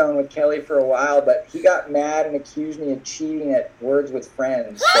friend zone with Kelly for a while, but he got mad and accused me of cheating at Words with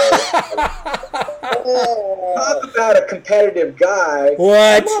Friends. So, talk about a competitive guy.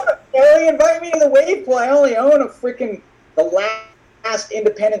 What? Come on, Kelly, invite me to the wave pool. I only own the last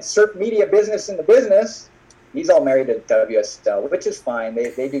independent surf media business in the business. He's all married to WSL, which is fine.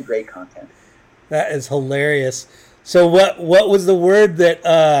 They do great content. That is hilarious. So what was the word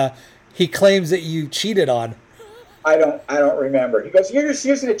that he claims that you cheated on? I don't remember. He goes, "You're just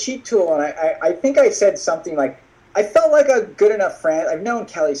using a cheat tool," and I think I said something like, "I felt like a good enough friend." I've known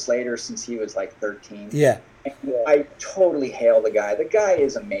Kelly Slater since he was 13. Yeah. And I totally hail the guy. The guy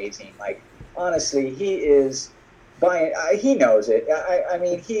is amazing. Honestly, he is. He knows it. I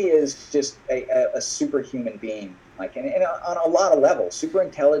mean, he is just a superhuman being. And on a lot of levels, super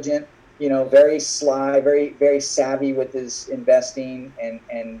intelligent. Very sly, very very savvy with his investing,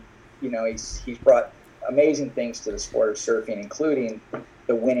 and he's brought amazing things to the sport of surfing, including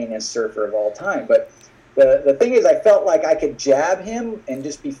the winningest surfer of all time. But the thing is, I felt like I could jab him and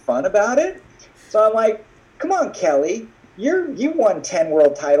just be fun about it. So I'm like, come on, Kelly, you won 10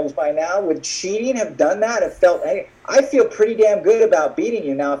 world titles by now. Would cheating have done that? I feel pretty damn good about beating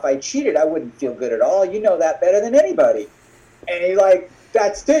you. Now, if I cheated, I wouldn't feel good at all. You know that better than anybody. And he's like,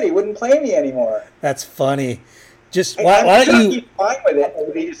 that's it. He wouldn't play me anymore. That's funny. Just why don't you? He's fine with it.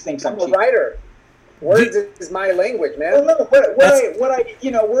 He just thinks I'm a writer. Words is my language, man. Well,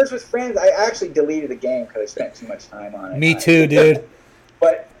 no, Words with Friends. I actually deleted the game because I spent too much time on it. Me too, dude.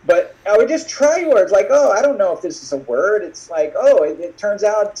 But I would just try words like, oh, I don't know if this is a word. It's like, oh, it turns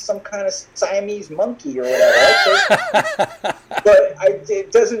out it's some kind of Siamese monkey or whatever. But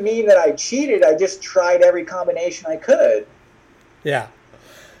it doesn't mean that I cheated. I just tried every combination I could. Yeah.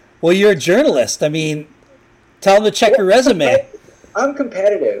 Well, you're a journalist. I mean, tell them to check your resume. I'm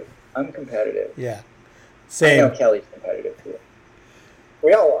competitive. Yeah. Same. I know Kelly's competitive too.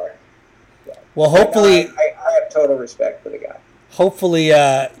 We all are. Yeah. Well, hopefully, I have total respect for the guy. Hopefully,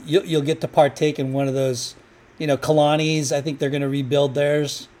 you'll get to partake in one of those, Kalani's. I think they're going to rebuild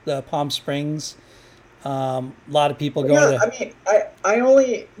theirs, the Palm Springs. A lot of people going to. I mean, I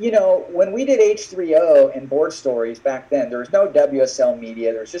only, when we did H3O and Board Stories back then, there was no WSL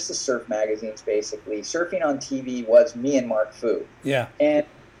media. There was just the surf magazines, basically. Surfing on TV was me and Mark Fu. Yeah. And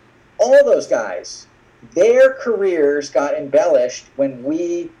all those guys, their careers got embellished when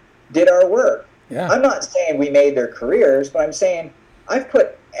we did our work. Yeah. I'm not saying we made their careers, but I'm saying I've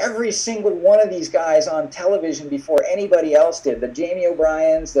put every single one of these guys on television before anybody else did. The Jamie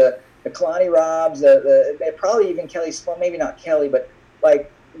O'Briens, the Kalani Robs, the probably even Kelly, well, maybe not Kelly, but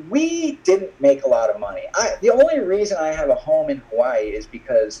we didn't make a lot of money. The only reason I have a home in Hawaii is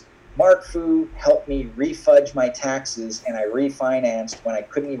because Mark Fu helped me refudge my taxes, and I refinanced when I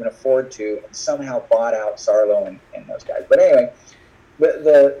couldn't even afford to, and somehow bought out Sarlo and those guys. But anyway,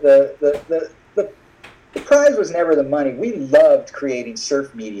 the prize was never the money. We loved creating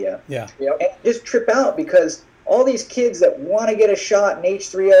surf media. Yeah. And just trip out because all these kids that want to get a shot in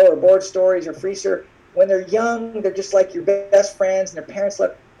H3O or Board Stories or Free Surf, when they're young, they're just like your best friends, and their parents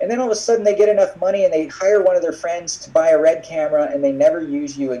love. And then all of a sudden they get enough money and they hire one of their friends to buy a Red camera and they never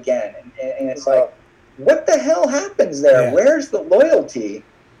use you again. And it's like, what the hell happens there? Yeah. Where's the loyalty?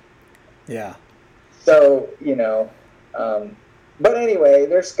 Yeah. So, but anyway,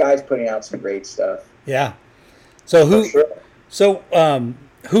 there's guys putting out some great stuff. Yeah. So who? For sure.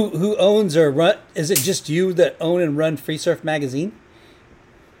 Who owns or run? Is it just you that own and run Free Surf Magazine?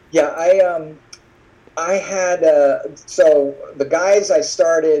 Yeah, I had so the guys I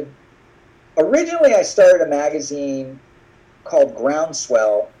started originally. I started a magazine called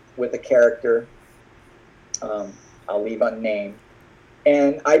Groundswell with a character. I'll leave unnamed,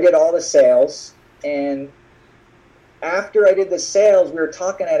 and I did all the sales. And after I did the sales, we were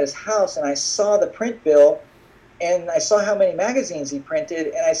talking at his house, and I saw the print bill, and I saw how many magazines he printed,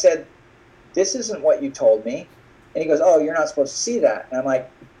 and I said, "This isn't what you told me." And he goes, "Oh, you're not supposed to see that." And I'm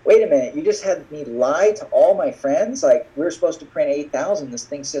like, wait a minute, you just had me lie to all my friends? Like, we were supposed to print 8,000. This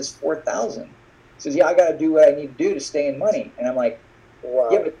thing says 4,000. He says, yeah, I got to do what I need to do to stay in money. And I'm like, wow.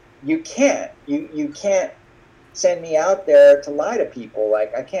 Yeah, but you can't. You can't send me out there to lie to people.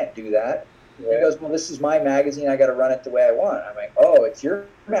 Like, I can't do that. Yeah. He goes, well, this is my magazine. I got to run it the way I want. I'm like, oh, it's your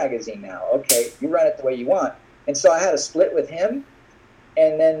magazine now. Okay, you run it the way you want. And so I had a split with him.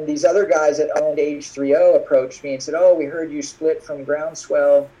 And then these other guys that owned H3O approached me and said, oh, we heard you split from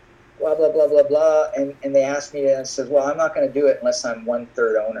Groundswell, blah, blah, blah, blah, blah. And they asked me, and I said, well, I'm not going to do it unless I'm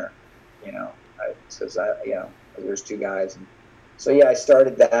 1/3 owner, because there's two guys. And so, yeah, I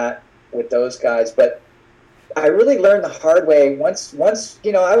started that with those guys. But I really learned the hard way. Once I was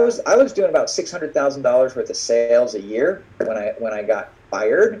doing about $600,000 worth of sales a year when I got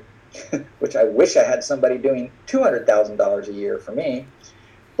fired, which I wish I had somebody doing $200,000 a year for me.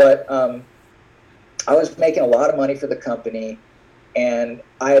 But I was making a lot of money for the company, and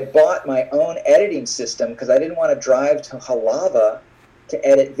I had bought my own editing system because I didn't want to drive to Halava to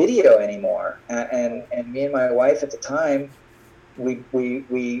edit video anymore. And me and my wife at the time, we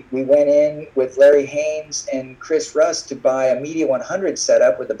went in with Larry Haynes and Chris Russ to buy a Media 100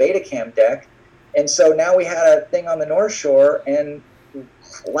 setup with a Betacam deck. And so now we had a thing on the North Shore, and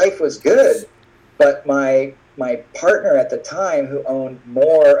life was good. But my partner at the time, who owned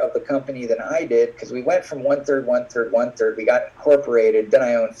more of the company than I did, because we went from 1/3, we got incorporated, then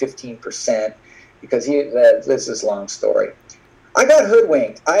I owned 15%, because this is a long story. I got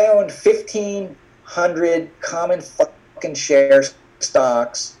hoodwinked. I owned 1,500 common fucking share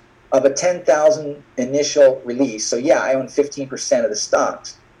stocks of a 10,000 initial release. So yeah, I owned 15% of the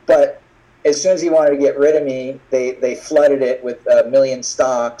stocks. But as soon as he wanted to get rid of me, they flooded it with 1 million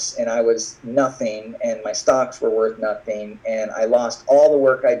stocks, and I was nothing, and my stocks were worth nothing, and I lost all the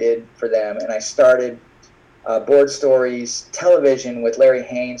work I did for them. And I started Board Stories Television with Larry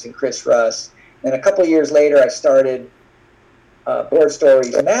Haynes and Chris Russ. And a couple of years later, I started Board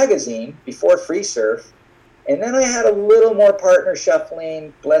Stories Magazine before Free Surf. And then I had a little more partner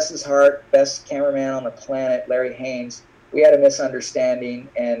shuffling. Bless his heart, best cameraman on the planet, Larry Haynes. We had a misunderstanding,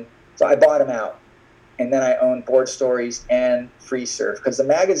 and so I bought him out, and then I owned Board Stories and Free Surf, because the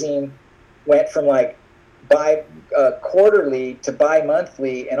magazine went from like buy quarterly to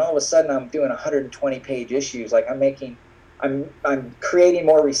bi-monthly, and all of a sudden I'm doing 120-page issues. Like I'm creating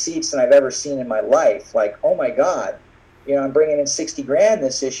more receipts than I've ever seen in my life. Like, oh my God, I'm bringing in $60,000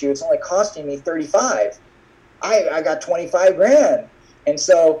 this issue. It's only costing me $35,000. I got $25,000, and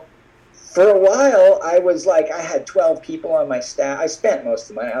so. For a while, I was like, I had 12 people on my staff. I spent most of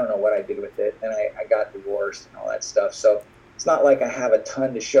the money. I don't know what I did with it. And I got divorced and all that stuff. So it's not like I have a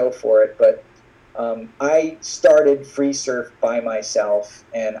ton to show for it. But I started Free Surf by myself,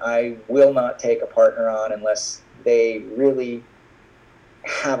 and I will not take a partner on unless they really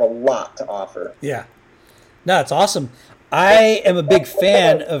have a lot to offer. Yeah. No, it's awesome. I am a big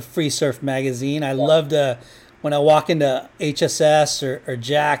fan of Free Surf Magazine. I love to... When I walk into HSS or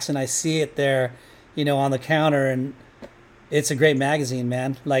Jack's and I see it there, on the counter, and it's a great magazine,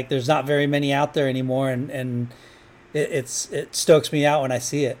 man. Like, there's not very many out there anymore, and it stokes me out when I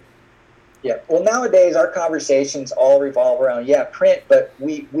see it. Yeah. Well, nowadays our conversations all revolve around print, but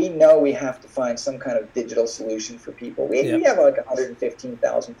we know we have to find some kind of digital solution for people. We have like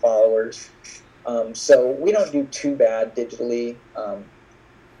 115,000 followers, so we don't do too bad digitally.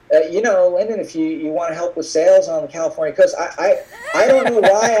 Lyndon, if you want to help with sales on the California coast, I don't know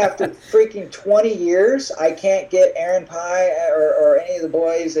why after freaking 20 years I can't get Aaron Pye or any of the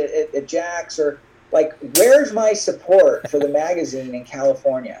boys at Jack's, or like, where's my support for the magazine in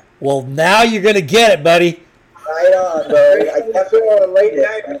California? Well, now you're going to get it, buddy. Right on, bro. I feel a late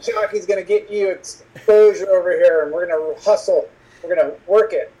night jockey's going to get you exposure over here, and we're going to hustle. We're going to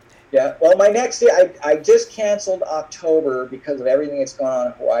work it. Yeah. Well, my next year, I just canceled October because of everything that's going on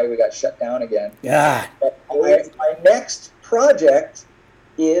in Hawaii. We got shut down again. Yeah. But my next project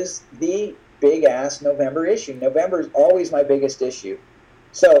is the big ass November issue. November is always my biggest issue.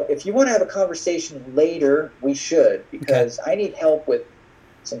 So if you want to have a conversation later, we should, because I need help with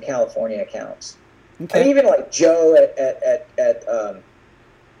some California accounts. Okay. And even like Joe at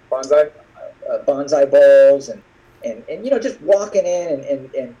Bonsai? Bonsai Bowls and just walking in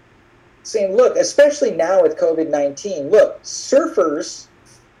and saying, look, especially now with COVID-19, look, surfers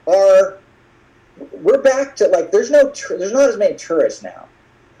we're back to, like, there's not as many tourists now.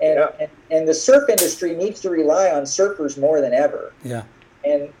 And the surf industry needs to rely on surfers more than ever. Yeah.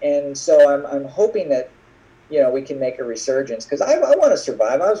 And so I'm hoping that, we can make a resurgence, because I want to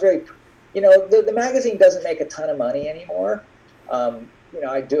survive. I was very, the magazine doesn't make a ton of money anymore.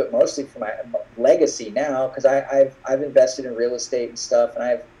 I do it mostly for my legacy now, because I've invested in real estate and stuff,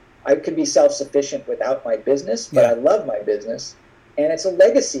 and I could be self-sufficient without my business, but I love my business, and it's a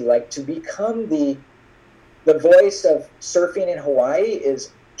legacy. Like, to become the voice of surfing in Hawaii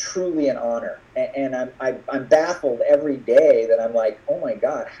is truly an honor, and I'm baffled every day that I'm like, oh my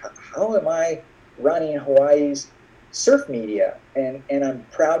God, how am I running Hawaii's surf media? And I'm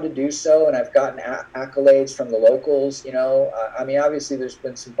proud to do so, and I've gotten accolades from the locals. Obviously there's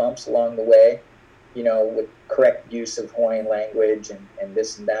been some bumps along the way, with correct use of Hawaiian language and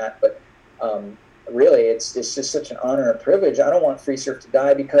this and that, but really it's just such an honor and privilege. I don't want Free Surf to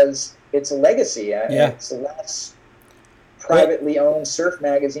die, because it's a legacy. It's the last privately owned surf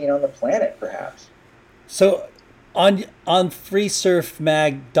magazine on the planet, perhaps. So on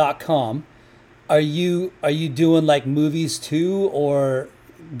freesurfmag.com, are you doing like movies too, or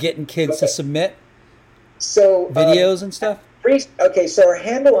getting kids to submit videos and stuff? So our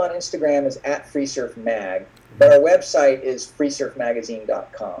handle on Instagram is @freesurfmag, but our website is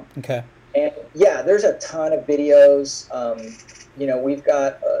freesurfmagazine.com. Okay. And there's a ton of videos. We've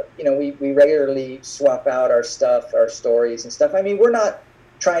got, we regularly swap out our stuff, our stories and stuff. I mean, we're not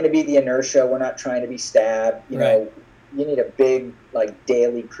trying to be the inertia. We're not trying to be Stab. You need a big, like,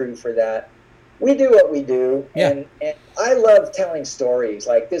 daily crew for that. We do what we do. Yeah. And I love telling stories.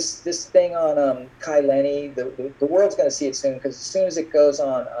 Like this thing on Kai Lenny, the world's going to see it soon, because as soon as it goes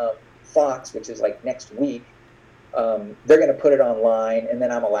on Fox, which is like next week, they're going to put it online, and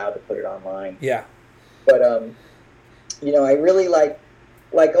then I'm allowed to put it online. Yeah. But, I really like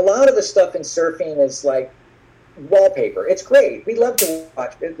a lot of the stuff in surfing is like wallpaper. It's great. We love to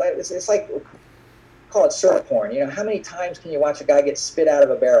watch it. It's like, call it surf porn. How many times can you watch a guy get spit out of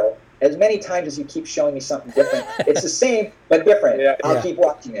a barrel? As many times as you keep showing me something different. It's the same, but different. I'll keep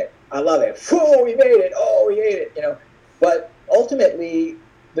watching it. I love it. Oh, we made it. Oh, we ate it. But ultimately,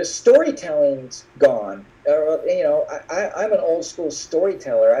 the storytelling's gone. I'm an old school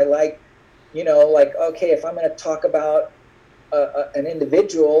storyteller. I like, okay, if I'm going to talk about an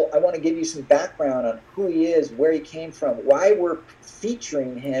individual, I want to give you some background on who he is, where he came from, why we're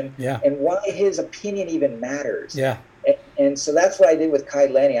featuring him, and why his opinion even matters. Yeah. And so that's what I did with Kai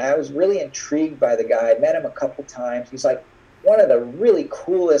Lenny. I was really intrigued by the guy. I met him a couple times. He's like one of the really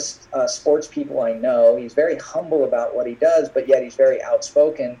coolest sports people I know. He's very humble about what he does, but yet he's very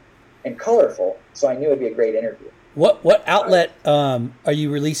outspoken and colorful. So I knew it'd be a great interview. What outlet are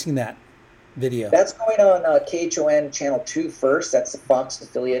you releasing that video? That's going on KHON Channel 2 first. That's the Fox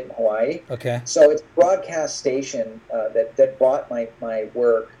affiliate in Hawaii. Okay. So it's a broadcast station that bought my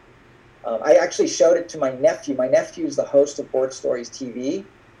work. I actually showed it to my nephew. My nephew is the host of Board Stories TV,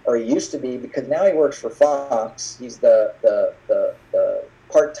 or he used to be, because now he works for Fox. He's the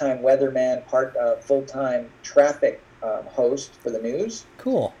part-time weatherman, full-time traffic host for the news.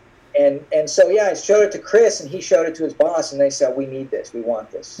 Cool. And so I showed it to Chris, and he showed it to his boss, and they said, "We need this. We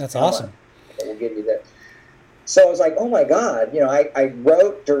want this. That's awesome. We'll give you this." So I was like, "Oh my God!" I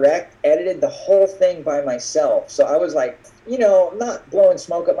wrote, edited the whole thing by myself. So I was like, not blowing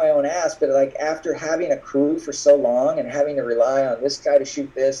smoke up my own ass, but like, after having a crew for so long and having to rely on this guy to shoot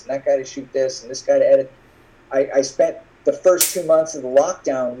this and that guy to shoot this and this guy to edit, I spent the first 2 months of the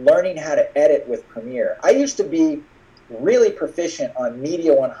lockdown learning how to edit with Premiere. I used to be really proficient on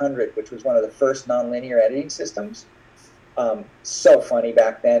Media 100, which was one of the first nonlinear editing systems. So funny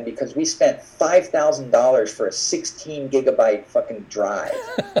back then because we spent $5,000 for a 16 gigabyte fucking drive.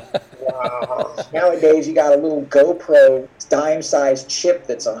 Wow. Nowadays you got a little GoPro dime-sized chip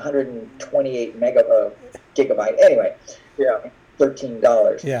that's 128 gigabyte. Anyway, yeah,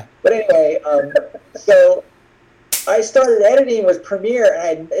 $13. Yeah. But anyway, so I started editing with Premiere,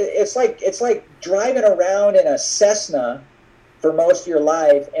 and it's like driving around in a Cessna for most of your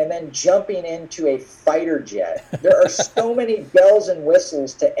life and then jumping into a fighter jet. There are so many bells and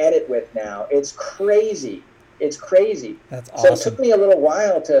whistles to edit with now. It's crazy. It's crazy. That's awesome. So it took me a little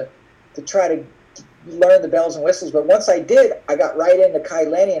while to try to learn the bells and whistles, but once I did, I got right into Kai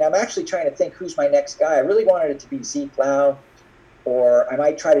Lenny, and I'm actually trying to think who's my next guy. I really wanted it to be Zeke Lau, or I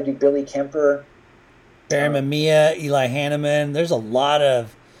might try to do Billy Kemper. Barry Mamiya, Eli Hanneman. There's a lot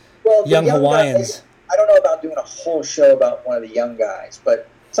of young the Hawaiians. Guys, I don't know about doing a whole show about one of the young guys, but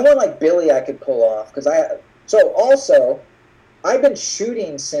someone like Billy I could pull off. Also, I've been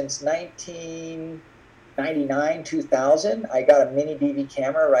shooting since 1999, 2000. I got a mini DV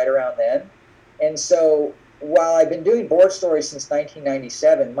camera right around then. And so while I've been doing board stories since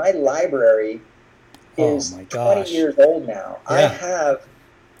 1997, my library is 20 years old now. Yeah. I have,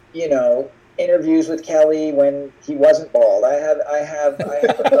 interviews with Kelly when he wasn't bald. I have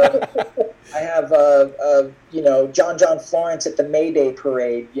John Florence at the Mayday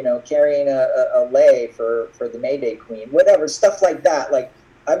parade, carrying a lei for the Mayday Queen, whatever, stuff like that. Like,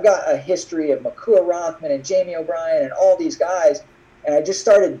 I've got a history of Makua Rothman and Jamie O'Brien and all these guys, and I just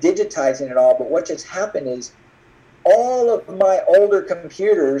started digitizing it all. But what just happened is all of my older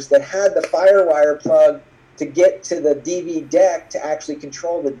computers that had the FireWire plug to get to the DV deck to actually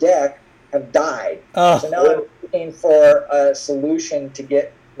control the deck have died. So now I'm looking for a solution to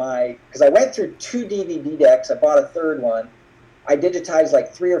get because I went through 2 DVD decks. I bought a third one. I digitized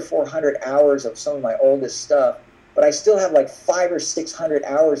like 300 or 400 hours of some of my oldest stuff, but I still have like 500 or 600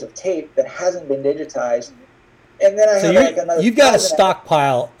 hours of tape that hasn't been digitized. And then I have like another. You've got a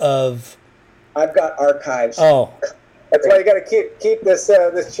stockpile of. I've got archives. Oh. That's why you got to keep this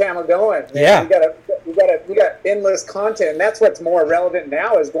channel going. Man. Yeah, you got endless content, and that's what's more relevant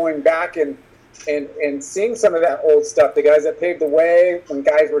now is going back and seeing some of that old stuff. The guys that paved the way when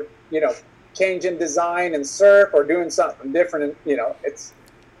guys were changing design and surf or doing something different. And, it's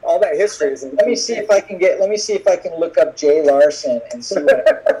all that history is. Let me see if I can look up Jay Larson and see what.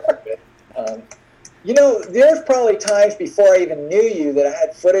 There's probably times before I even knew you that I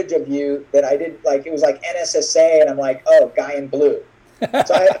had footage of you that I did, like, it was like NSSA, and I'm like, oh, guy in blue.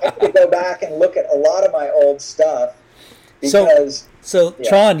 So I could go back and look at a lot of my old stuff. Because, so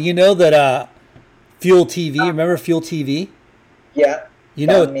Tron, that Fuel TV, remember Fuel TV? Yeah.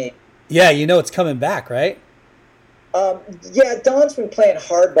 It's coming back, right? Yeah, Don's been playing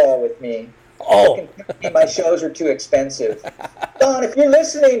hardball with me. Oh. My shows are too expensive. Don, if you're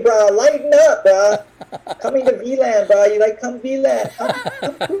listening, bro, lighten up, bro. Coming to VLAN, bro. You like, come VLAN. Come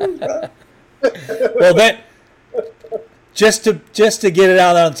cruise, bro. Well, just to get it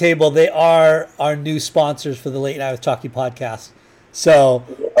out on the table, they are our new sponsors for the Late Night with Chalky podcast. So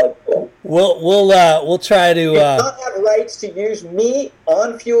we'll try to. You don't have rights to use me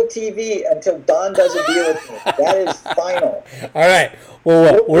on Fuel TV until Don does a deal with me. That is final. All right.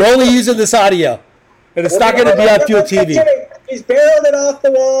 Well, we're only using this audio, and it's not going to be on Fuel TV. He's barreled it off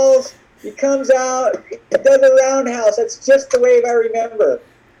the walls. He comes out. He does a roundhouse. That's just the wave I remember.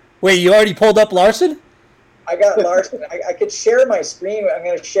 Wait, you already pulled up Larson? I got Larson. I could share my screen. I'm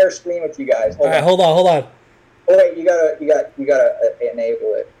going to share screen with you guys. Hold on. Oh wait, you gotta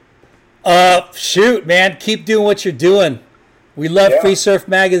enable it. Shoot, man, keep doing what you're doing. We love Free Surf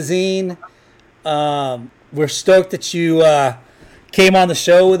Magazine. We're stoked that you came on the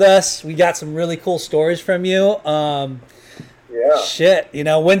show with us. We got some really cool stories from you. Shit,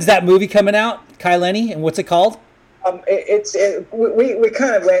 when's that movie coming out, Kai Lenny, and what's it called? We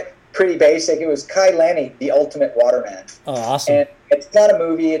kind of went pretty basic. It was Kai Lenny, the Ultimate Waterman. Oh, awesome! And it's not a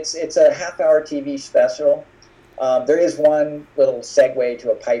movie. It's a half-hour TV special. There is one little segue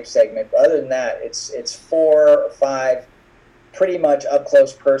to a pipe segment, but other than that, it's 4 or 5 pretty much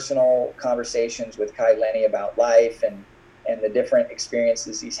up-close personal conversations with Kai Lenny about life and the different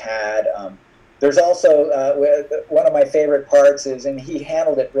experiences he's had. There's also one of my favorite parts is, and he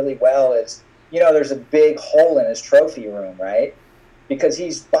handled it really well, is, there's a big hole in his trophy room, right? Because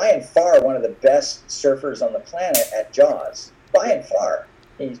he's by and far one of the best surfers on the planet at Jaws, by and far.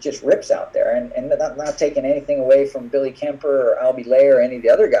 He just rips out there, and not taking anything away from Billy Kemper or Albie Lay or any of the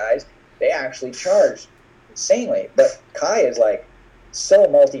other guys. They actually charge insanely, but Kai is like so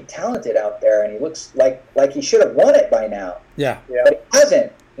multi-talented out there, and he looks like he should have won it by now. Yeah. But he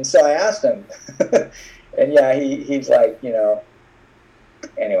hasn't. And so I asked him, And yeah, he's like, you know,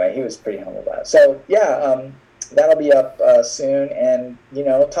 anyway, he was pretty humble about it. So yeah, that'll be up soon. And, you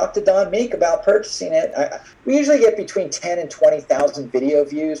know, talk to Don Meek about purchasing it. We usually get between 10 and 20,000 video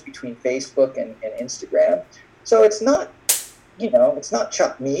views between Facebook and Instagram. So it's not, you know, it's not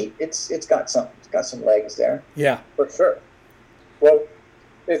chopped meat. It's got some legs there. Yeah, for sure. Well,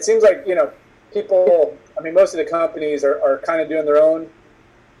 it seems like, you know, people, I mean, most of the companies are kind of doing their own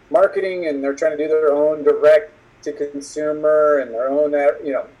marketing, and they're trying to do their own direct to consumer and their own,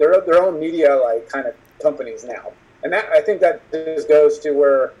 you know, their own media, like, kind of companies now. And that, I think that just goes to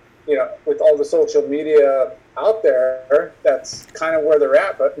where, you know, with all the social media out there, that's kind of where they're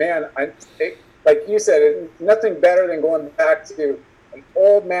at. But man, like you said, nothing better than going back to an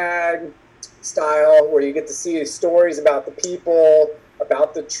old mag style where you get to see stories about the people,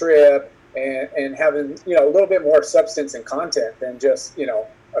 about the trip, and having, you know, a little bit more substance and content than just, you know,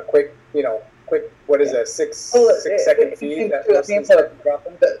 a quick, what is it, 6 second feed?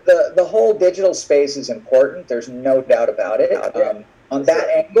 The whole digital space is important. There's no doubt about it. On that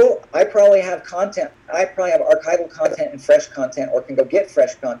angle, I probably have content. I probably have archival content and fresh content, or can go get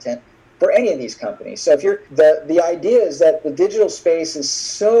fresh content for any of these companies. So if you're the idea is that the digital space is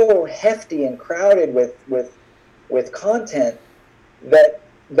so hefty and crowded with content that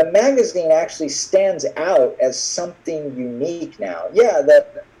the magazine actually stands out as something unique now. Yeah,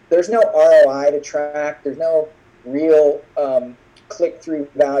 there's no ROI to track. There's no real click-through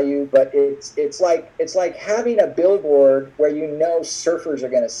value, but it's like having a billboard where you know surfers are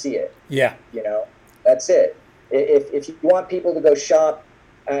going to see it. Yeah, you know, that's it. If you want people to go shop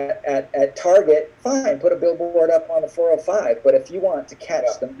at Target, fine, put a billboard up on the 405. But if you want to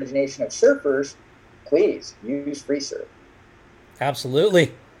catch the imagination of surfers, please use FreeSurf.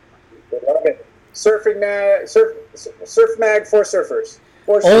 Absolutely. I love it. Surf mag for surfers.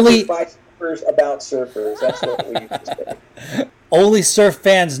 For surfers, by surfers, about surfers. That's what we used to say. Only surf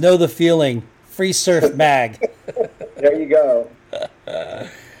fans know the feeling. Free Surf Mag. There you go.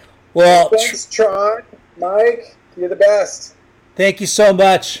 Well, thanks, Tron. Mike, you're the best. Thank you so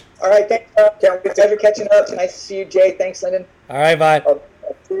much. All right, thanks. Pleasure catching up. It's nice to see you, Jay. Thanks, Lyndon. All right, bye. I'll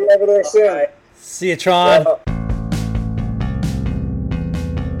see you over there soon. Right. See you, Tron. Yeah.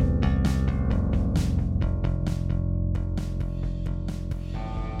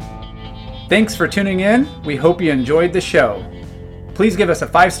 Thanks for tuning in. We hope you enjoyed the show. Please give us a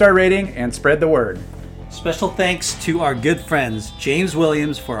 5-star rating and spread the word. Special thanks to our good friends, James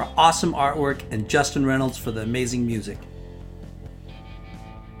Williams for our awesome artwork and Justin Reynolds for the amazing music.